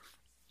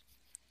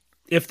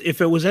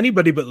 if it was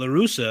anybody but La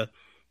Russa,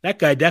 that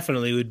guy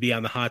definitely would be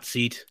on the hot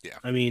seat. Yeah.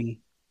 I mean,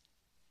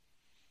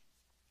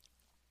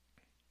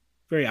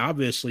 very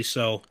obviously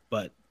so.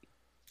 But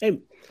hey,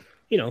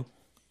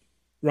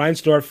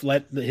 Reinsdorf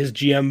let his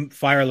GM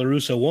fire La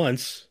Russa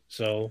once,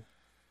 so.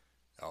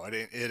 Oh,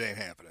 it ain't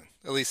happening.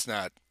 At least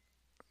not.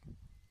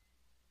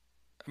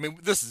 I mean,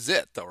 this is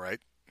it, though, right?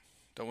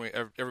 Don't we?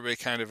 Everybody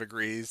kind of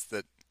agrees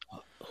that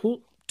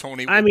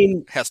Tony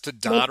has to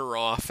dodder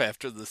off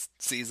after the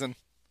season.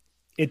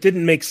 It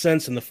didn't make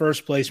sense in the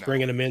first place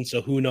bringing him in,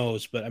 so who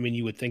knows? But I mean,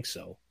 you would think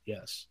so,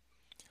 yes.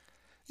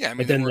 Yeah, I mean,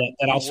 but then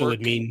that also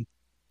would mean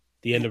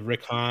the end of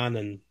Rick Hahn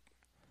and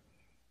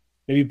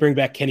maybe bring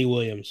back Kenny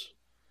Williams.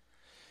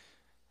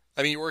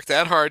 I mean, you work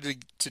that hard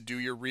to do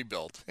your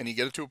rebuild, and you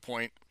get it to a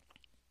point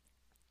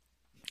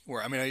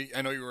where, I mean,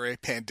 I know you were a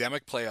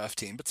pandemic playoff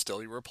team, but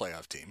still you were a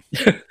playoff team.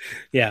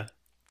 Yeah.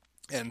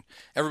 And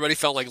everybody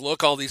felt like,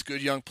 look, all these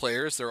good young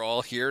players, they're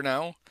all here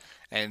now,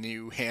 and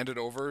you hand it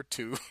over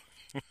to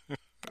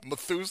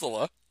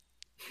Methuselah.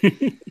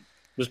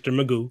 Mr.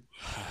 Magoo.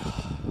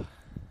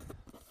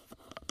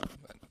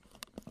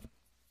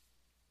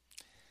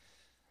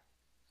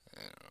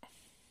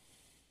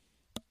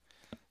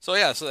 So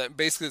yeah, so that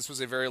basically this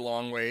was a very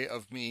long way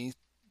of me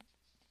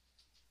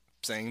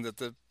saying that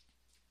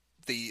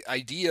the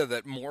idea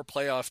that more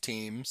playoff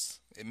teams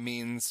it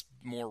means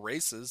more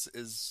races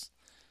is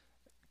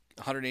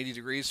 180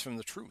 degrees from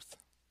the truth.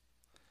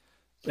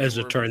 I mean, as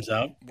it turns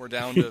out. we're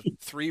down to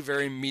three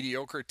very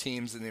mediocre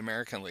teams in the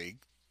American League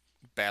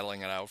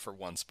battling it out for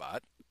one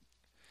spot,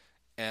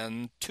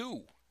 and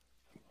two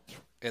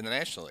in the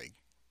National League,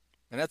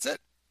 and that's it.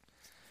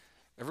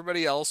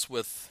 Everybody else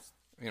with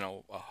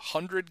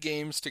 100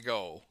 games to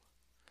go,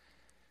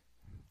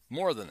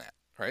 more than that,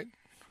 right?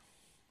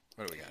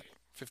 What do we got?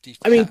 50.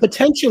 I mean,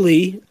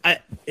 potentially,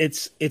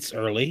 it's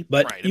early,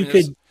 but Right. you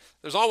could.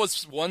 There's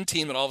always one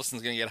team that all of a sudden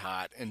is going to get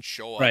hot and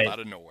show up Right. out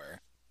of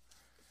nowhere.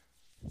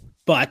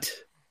 But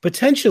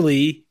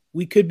potentially,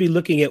 we could be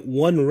looking at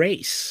one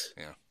race.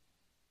 Yeah.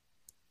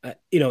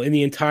 In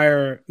the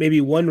entire,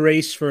 maybe one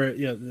race for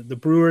the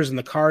Brewers and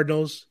the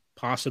Cardinals,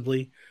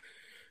 possibly,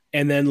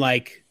 and then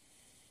like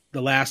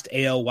the last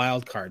AL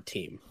wildcard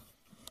team.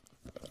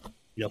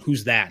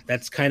 Who's that?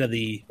 That's kind of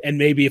and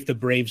maybe if the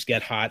Braves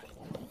get hot,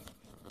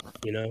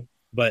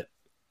 but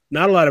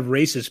not a lot of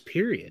races,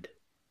 period.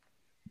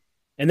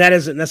 And that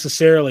isn't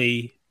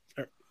necessarily,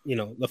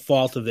 the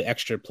fault of the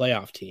extra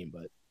playoff team,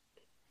 but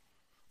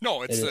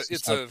no,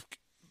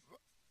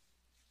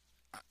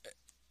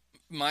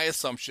 my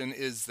assumption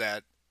is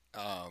that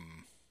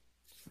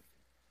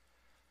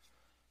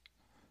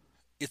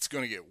it's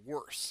going to get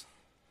worse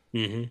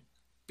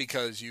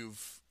because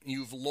you've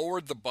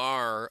lowered the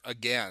bar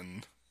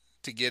again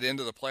to get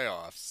into the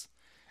playoffs,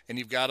 and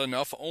you've got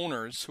enough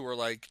owners who are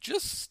like,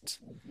 just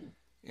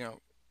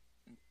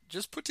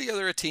put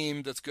together a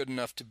team that's good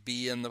enough to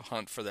be in the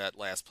hunt for that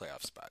last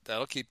playoff spot.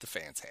 That'll keep the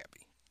fans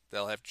happy.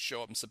 They'll have to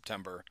show up in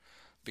September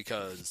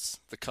because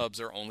the Cubs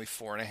are only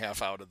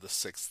 4.5 out of the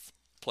 6th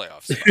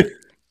playoff spot.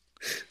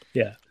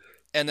 Yeah.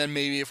 And then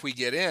maybe if we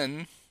get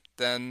in,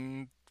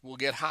 then we'll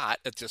get hot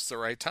at just the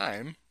right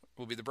time.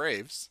 We'll be the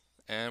Braves,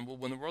 and we'll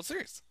win the World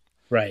Series.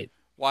 Right.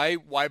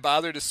 Why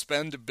bother to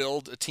spend to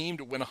build a team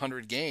to win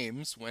 100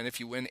 games when if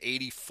you win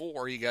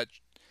 84,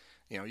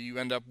 you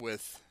end up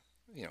with,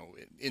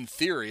 in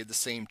theory, the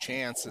same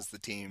chance as the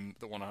team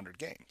that won 100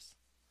 games.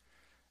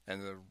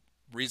 And the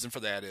reason for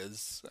that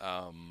is,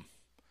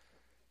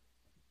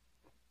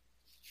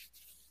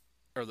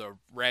 or the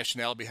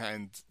rationale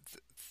behind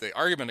the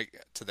argument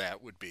to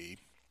that would be,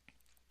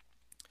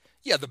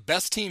 yeah, the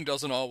best team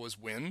doesn't always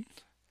win,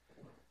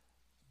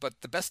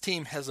 but the best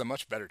team has a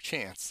much better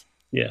chance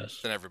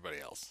than everybody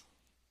else.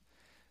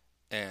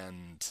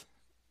 And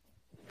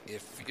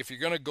if you're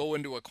going to go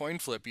into a coin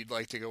flip, you'd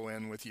like to go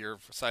in with your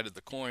side of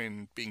the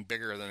coin being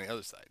bigger than the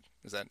other side.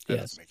 That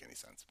doesn't make any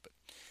sense. But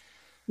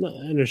no,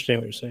 I understand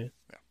what you're saying.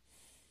 Yeah,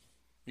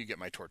 you get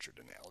my tortured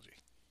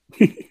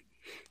analogy.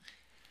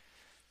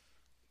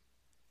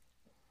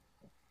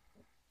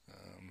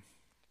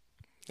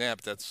 Yeah,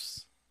 but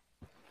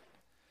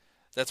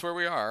that's where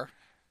we are.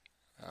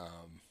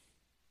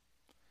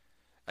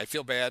 I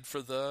feel bad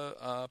for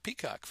the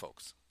Peacock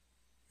folks.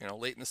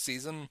 Late in the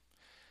season,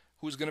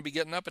 who's going to be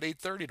getting up at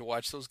 8:30 to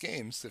watch those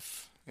games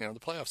if the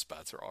playoff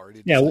spots are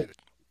already decided?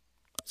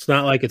 It's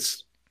not like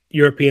it's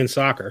European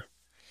soccer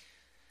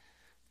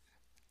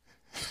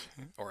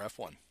or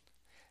F1.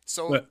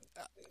 So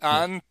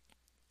on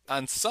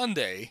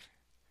Sunday,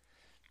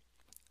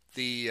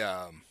 the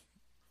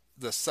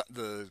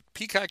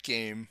Peacock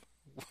game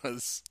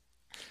was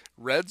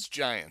Reds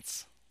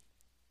Giants,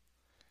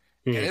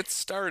 and it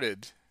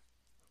started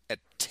at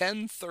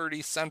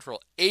 10:30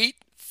 Central,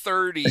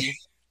 8:30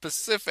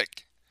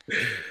 Pacific.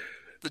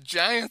 The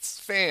Giants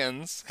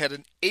fans had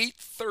an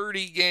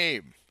 8:30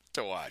 game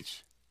to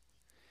watch.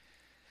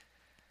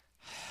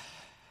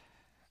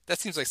 That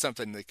seems like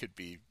something that could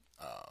be,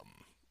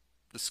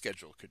 the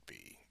schedule could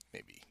be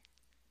maybe.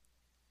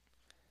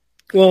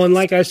 Well, and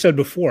like I said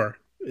before,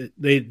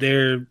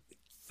 they're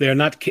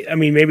not. I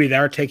mean, maybe they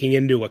are taking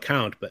into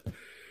account, but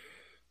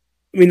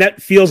I mean that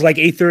feels like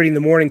 8:30 in the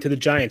morning to the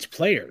Giants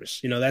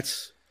players.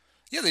 That's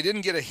they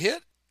didn't get a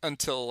hit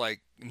until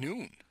like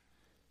noon.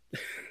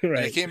 right. And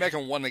they came back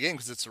and won the game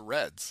because it's the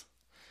Reds.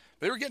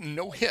 They were getting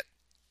no hit,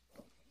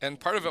 and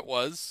part of it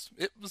was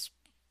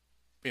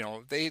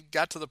they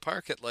got to the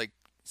park at like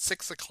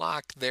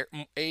 6:00 their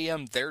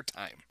a.m. their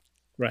time.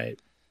 Right.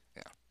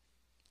 Yeah,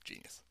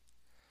 genius.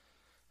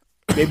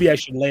 Maybe I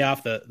should lay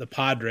off the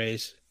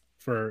Padres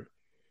for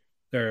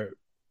their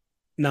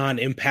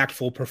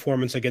non-impactful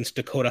performance against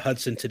Dakota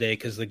Hudson today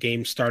because the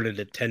game started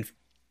at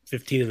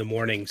 10:15 in the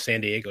morning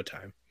San Diego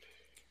time.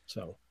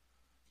 So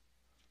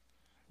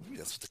maybe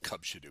that's what the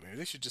Cubs should do. Maybe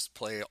they should just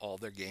play all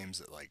their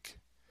games at like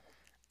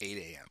 8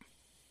 a.m.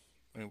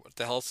 I mean, what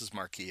the hell else does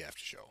Marquee have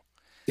to show?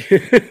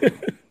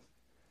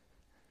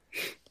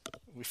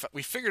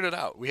 We figured it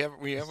out. We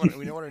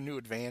know what our new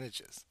advantage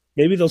is.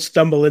 Maybe they'll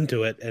stumble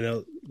into it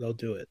and they'll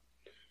do it.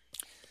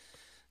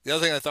 The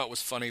other thing I thought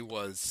was funny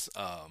was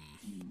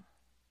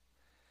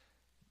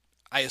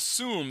I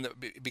assume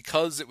that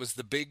because it was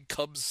the big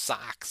Cubs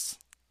Sox,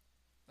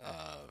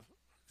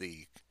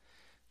 the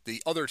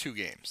other two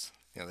games,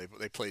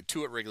 They played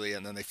 2 at Wrigley,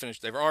 and then they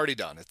finished. They've already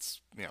done. It's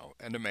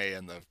end of May,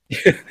 and the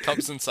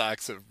Cubs and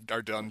Sox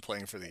are done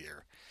playing for the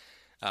year.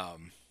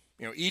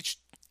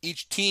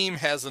 Each team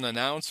has an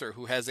announcer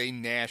who has a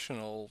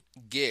national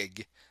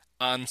gig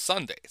on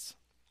Sundays.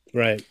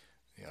 Right.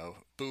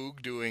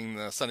 Boog doing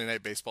the Sunday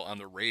Night Baseball on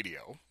the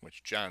radio,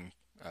 which John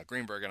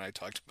Greenberg and I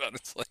talked about.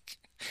 It's like,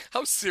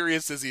 how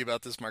serious is he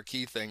about this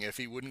marquee thing if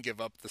he wouldn't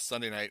give up the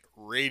Sunday night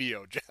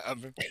radio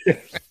job?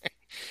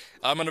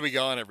 I'm going to be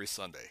gone every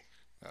Sunday.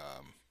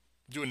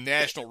 Doing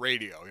national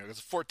radio,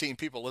 because 14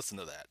 people listen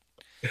to that.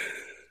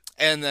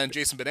 And then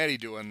Jason Benetti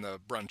doing the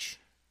brunch,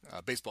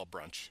 baseball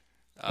brunch.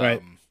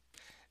 Right.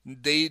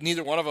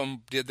 Neither one of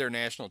them did their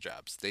national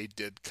jobs. They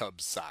did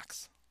Cubs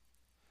Sox.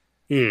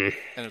 And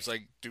it's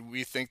like, do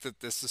we think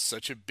that this is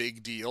such a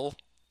big deal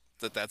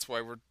that's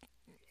why we're,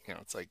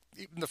 it's like,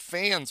 even the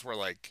fans were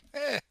like,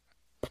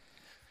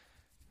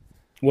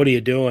 What are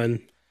you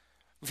doing?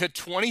 We've had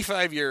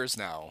 25 years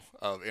now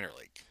of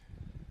interleague.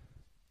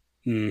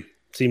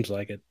 Seems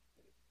like it.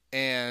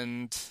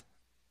 And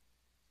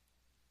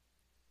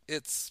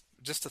it's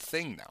just a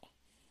thing now.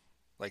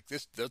 Like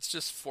that's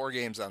just 4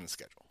 games on the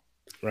schedule.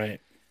 Right.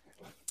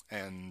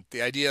 And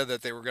the idea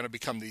that they were going to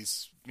become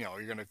these,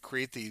 you're going to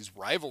create these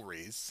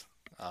rivalries.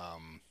 At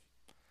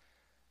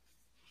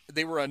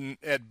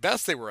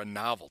best they were a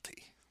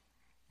novelty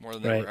more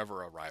than they were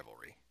ever a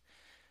rivalry.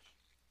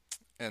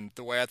 And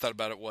the way I thought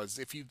about it was,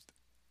 if you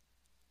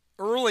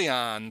early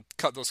on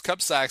those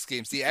Cubs Sox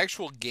games, the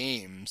actual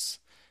games,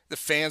 the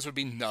fans would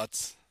be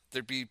nuts.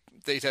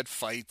 They'd had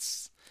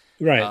fights,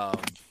 right?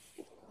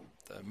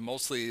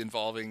 Mostly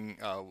involving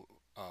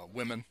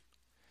women.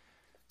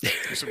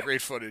 There's some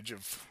great footage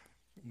of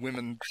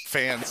women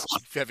fans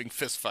having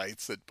fist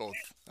fights at both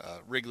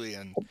Wrigley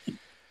and.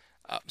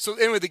 So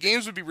anyway, the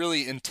games would be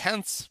really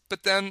intense,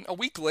 but then a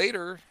week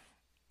later,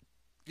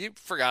 you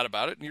forgot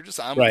about it, and you're just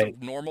on with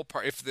the normal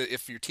part.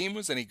 If your team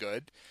was any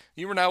good,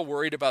 you were now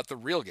worried about the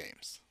real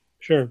games.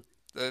 Sure.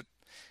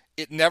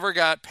 It never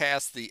got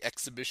past the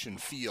exhibition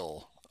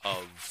feel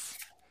of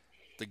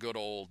the good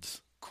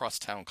old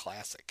Crosstown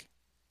Classic.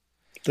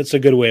 That's a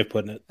good way of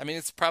putting it. I mean,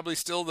 it's probably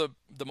still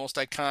the most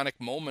iconic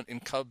moment in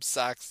Cubs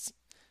Sox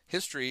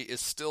history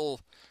is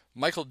still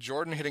Michael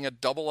Jordan hitting a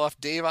double off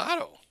Dave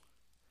Otto.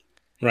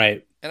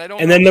 Right.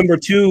 And then number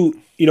 2,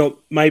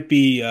 might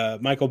be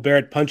Michael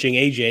Barrett punching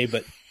AJ,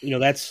 but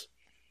that's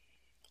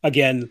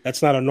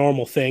not a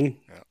normal thing.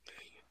 Yeah.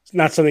 It's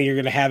not something you're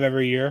going to have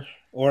every year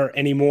or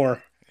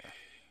anymore. Yeah.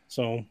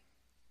 So,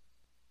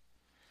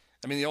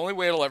 I mean, the only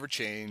way it'll ever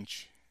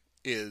change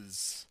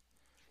is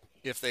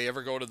if they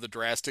ever go to the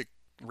drastic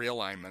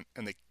realignment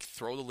and they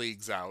throw the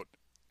leagues out,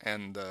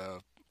 and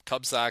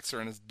Cubs Sox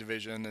are in a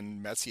division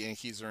and Mets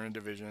Yankees are in a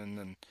division,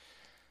 and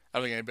I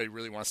don't think anybody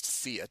really wants to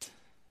see it.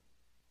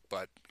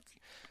 But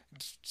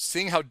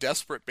seeing how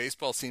desperate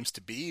baseball seems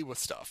to be with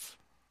stuff,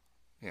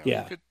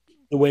 the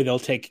way they'll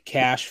take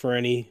cash for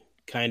any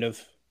kind of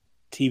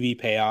TV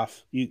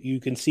payoff, you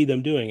can see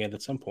them doing it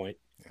at some point.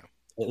 Yeah,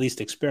 at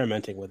least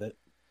experimenting with it.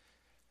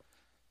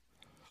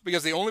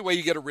 Because the only way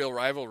you get a real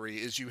rivalry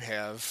is you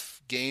have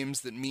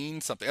games that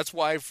mean something. That's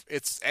why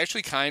it's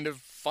actually kind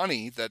of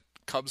funny that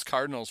Cubs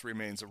Cardinals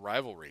remains a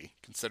rivalry,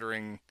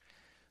 considering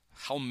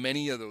how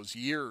many of those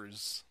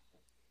years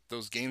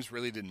those games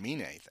really didn't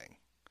mean anything.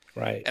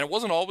 Right. And it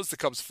wasn't always the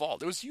Cubs'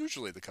 fault. It was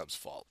usually the Cubs'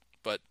 fault.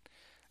 But,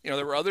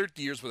 there were other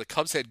years where the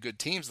Cubs had good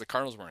teams, the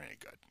Cardinals weren't any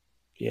good.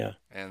 Yeah.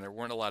 And there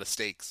weren't a lot of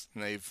stakes.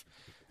 And they've,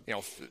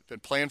 been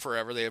playing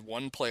forever. They have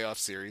one playoff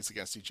series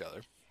against each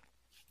other.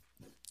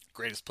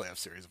 Greatest playoff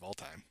series of all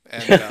time.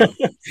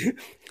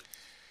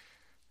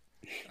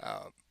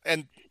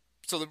 And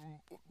so the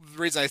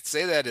reason I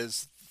say that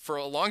is, for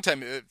a long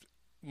time,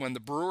 when the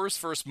Brewers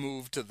first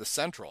moved to the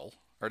Central,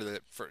 or to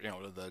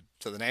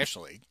the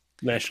National League.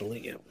 National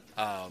League,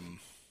 yeah.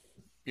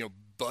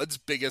 Bud's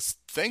biggest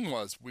thing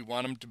was, we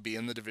want him to be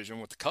in the division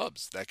with the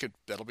Cubs.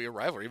 That'll be a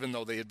rivalry, even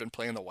though they had been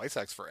playing the White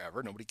Sox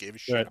forever. Nobody gave a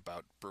shit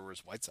about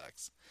Brewers White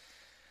Sox.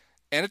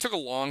 And it took a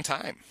long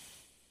time.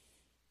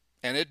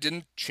 And it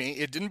didn't change.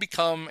 It didn't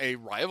become a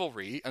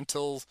rivalry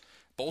until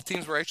both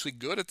teams were actually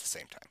good at the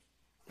same time.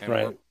 And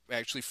were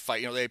actually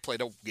fight. They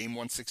played a game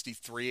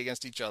 163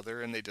 against each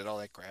other, and they did all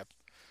that crap.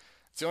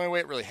 It's the only way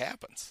it really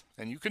happens.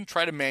 And you can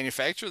try to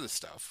manufacture this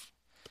stuff.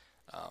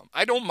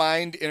 I don't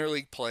mind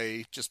interleague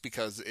play just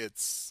because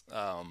it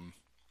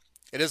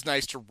is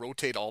nice to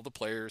rotate all the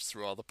players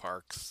through all the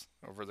parks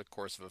over the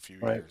course of a few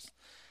years.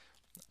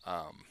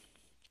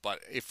 But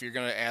if you're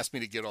going to ask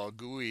me to get all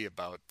gooey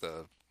about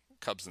the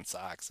Cubs and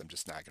Sox, I'm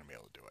just not going to be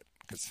able to do it,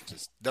 because it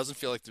just doesn't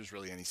feel like there's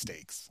really any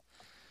stakes.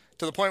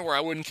 To the point where I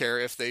wouldn't care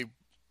if they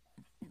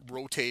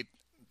rotate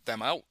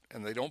them out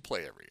and they don't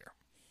play every year.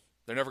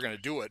 They're never going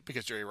to do it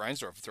because Jerry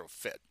Reinsdorf will throw a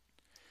fit.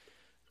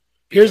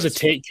 Here's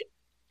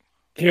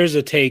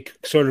a take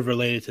sort of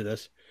related to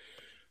this.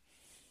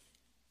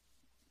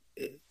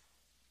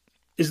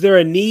 Is there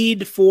a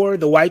need for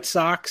the White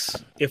Sox,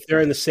 if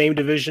they're in the same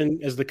division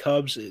as the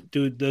Cubs?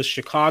 Do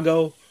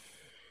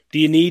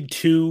you need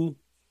 2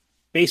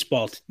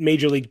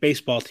 Major League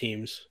Baseball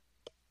teams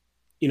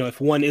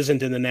if one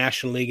isn't in the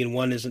National League and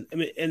one isn't, I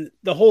mean, and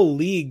the whole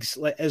leagues,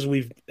 as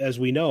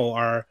we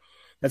know,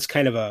 that's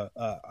kind of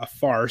a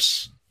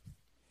farce.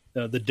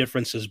 The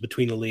differences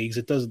between the leagues,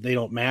 they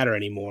don't matter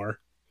anymore.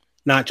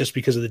 Not just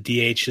because of the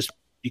DH,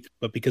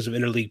 but because of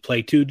interleague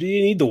play too. Do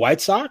you need the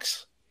White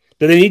Sox?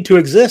 Do they need to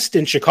exist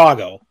in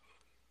Chicago?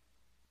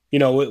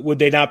 Would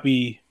they not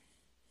be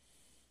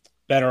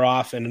better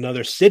off in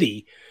another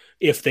city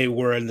if they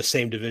were in the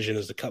same division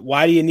as the Cubs?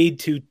 Why do you need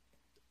two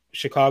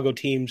Chicago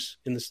teams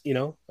in this?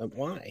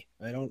 Why?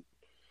 I don't.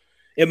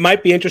 It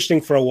might be interesting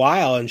for a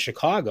while in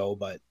Chicago,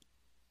 but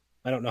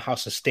I don't know how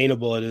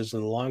sustainable it is in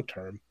the long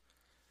term.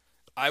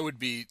 I would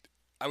be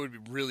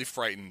really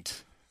frightened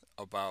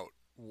about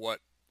what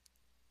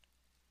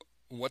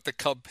the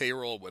Cub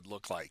payroll would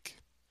look like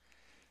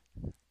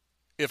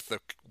if the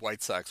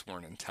White Sox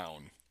weren't in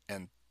town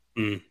and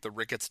the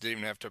Ricketts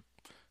didn't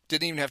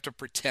even have to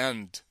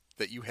pretend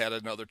that you had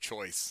another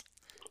choice.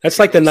 That's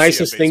like the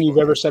nicest thing you've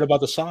ever said about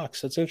the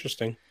Sox. That's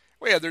interesting.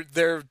 Well, yeah,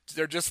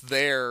 they're just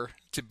there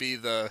to be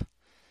the.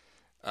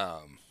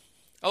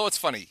 It's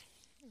funny.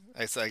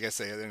 I guess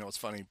I know it's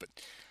funny, but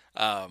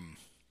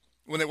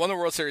when they won the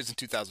World Series in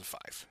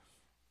 2005,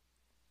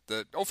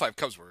 the 2005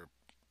 Cubs were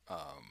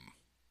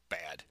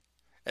bad,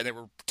 and they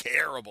were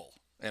terrible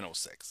in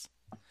 2006.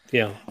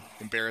 Yeah,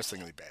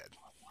 embarrassingly bad.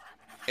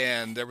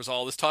 And there was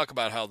all this talk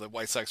about how the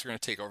White Sox are going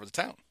to take over the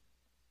town.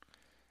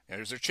 And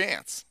there's their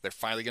chance. They're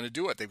finally going to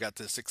do it. They've got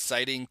this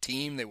exciting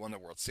team. They won the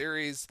World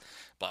Series,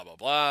 blah, blah,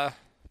 blah.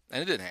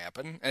 And it didn't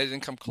happen. And it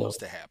didn't come close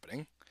to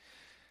happening.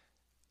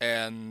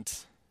 And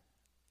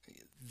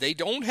they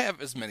don't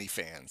have as many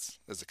fans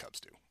as the Cubs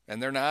do.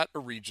 And they're not a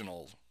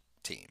regional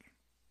team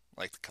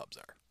like the Cubs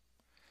are.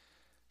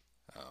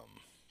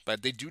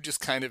 But they do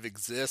just kind of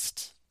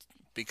exist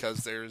because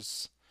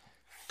there's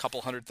a couple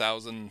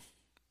 100,000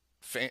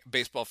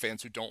 baseball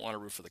fans who don't want to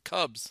root for the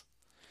Cubs,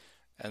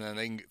 and then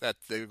they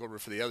go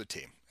root for the other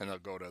team, and they'll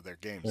go to their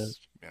games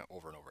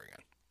over and over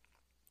again.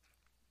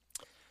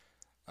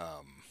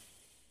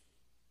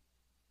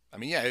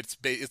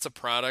 It's a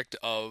product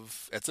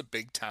of, it's a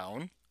big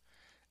town,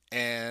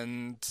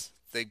 and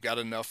they've got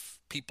enough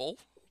people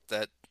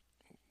that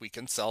we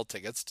can sell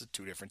tickets to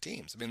two different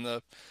teams. I mean,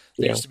 there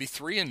used to be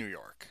 3 in New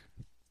York.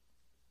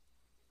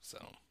 So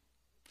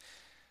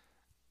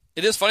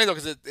it is funny though,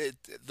 because I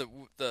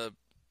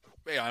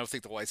don't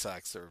think the White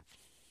Sox are,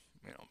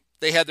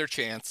 they had their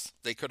chance.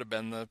 They could have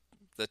been the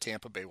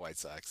Tampa Bay White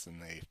Sox, and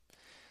they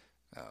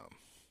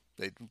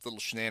little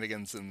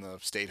shenanigans in the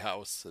State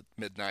House at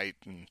midnight,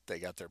 and they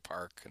got their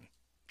park, and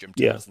Jim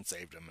Thompson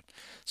saved them,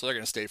 so they're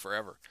going to stay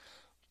forever.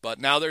 But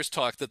now there's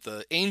talk that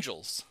the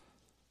Angels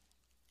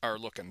are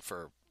looking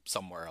for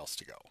somewhere else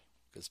to go,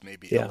 because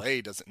maybe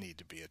LA doesn't need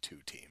to be a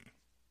 2-team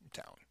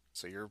town.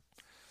 So you're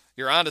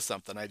onto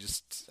something. I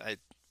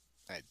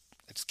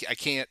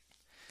can't.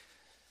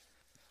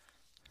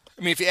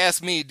 I mean, if you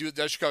ask me,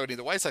 does Chicago need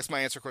the White Sox?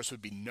 My answer, of course,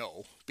 would be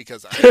no,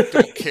 because I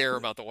don't care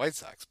about the White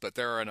Sox. But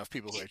there are enough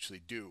people who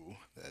actually do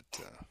that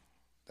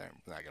they're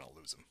not going to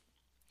lose them.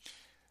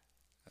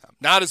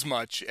 Not as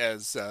much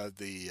as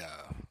the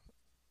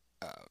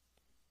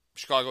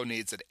Chicago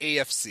needs an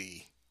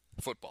AFC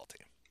football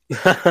team.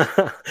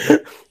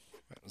 It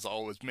was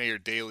always Mayor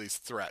Daley's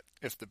threat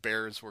if the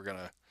Bears were going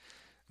to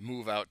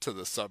move out to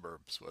the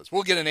suburbs was,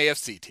 we'll get an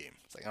AFC team.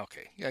 It's like,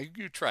 okay, yeah,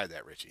 you try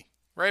that, Richie.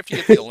 Right after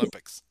you get the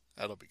Olympics.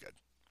 That'll be good.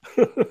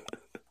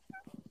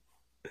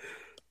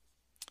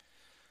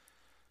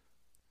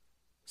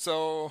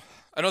 So,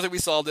 I don't think we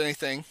solved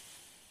anything.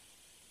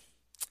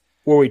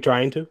 Were we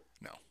trying to?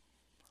 No.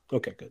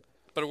 Okay, good.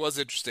 But it was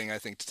interesting, I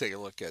think, to take a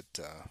look at,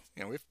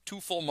 we have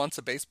 2 full months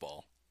of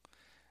baseball.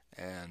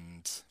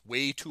 And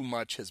way too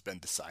much has been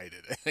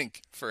decided, I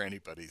think, for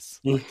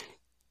anybody's.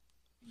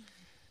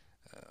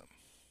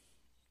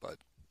 But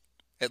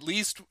at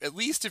least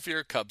if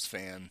you're a Cubs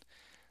fan,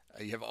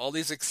 you have all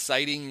these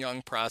exciting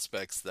young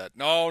prospects that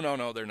no,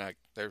 they're not.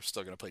 They're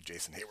still going to play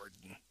Jason Hayward.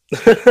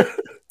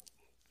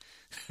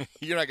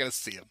 You're not going to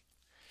see him.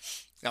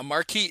 Now,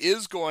 Marquee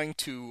is going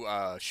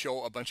to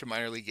show a bunch of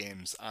minor league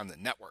games on the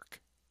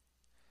network.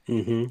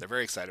 Mm-hmm. They're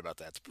very excited about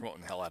that. It's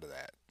promoting the hell out of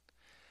that.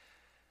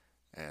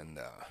 And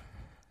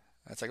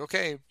it's like,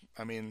 okay,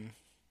 I mean,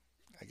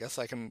 I guess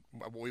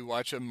we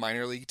watch a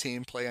minor league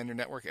team play on your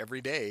network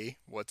every day.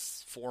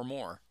 What's 4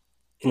 more?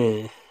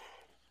 Mm.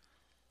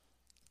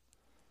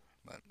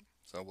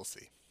 So we'll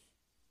see.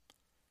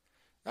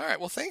 All right.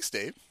 Well, thanks,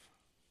 Dave.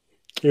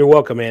 You're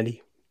welcome,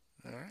 Andy.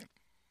 All right.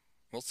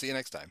 We'll see you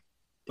next time.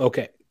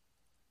 Okay.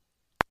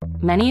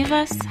 Many of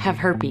us have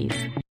herpes.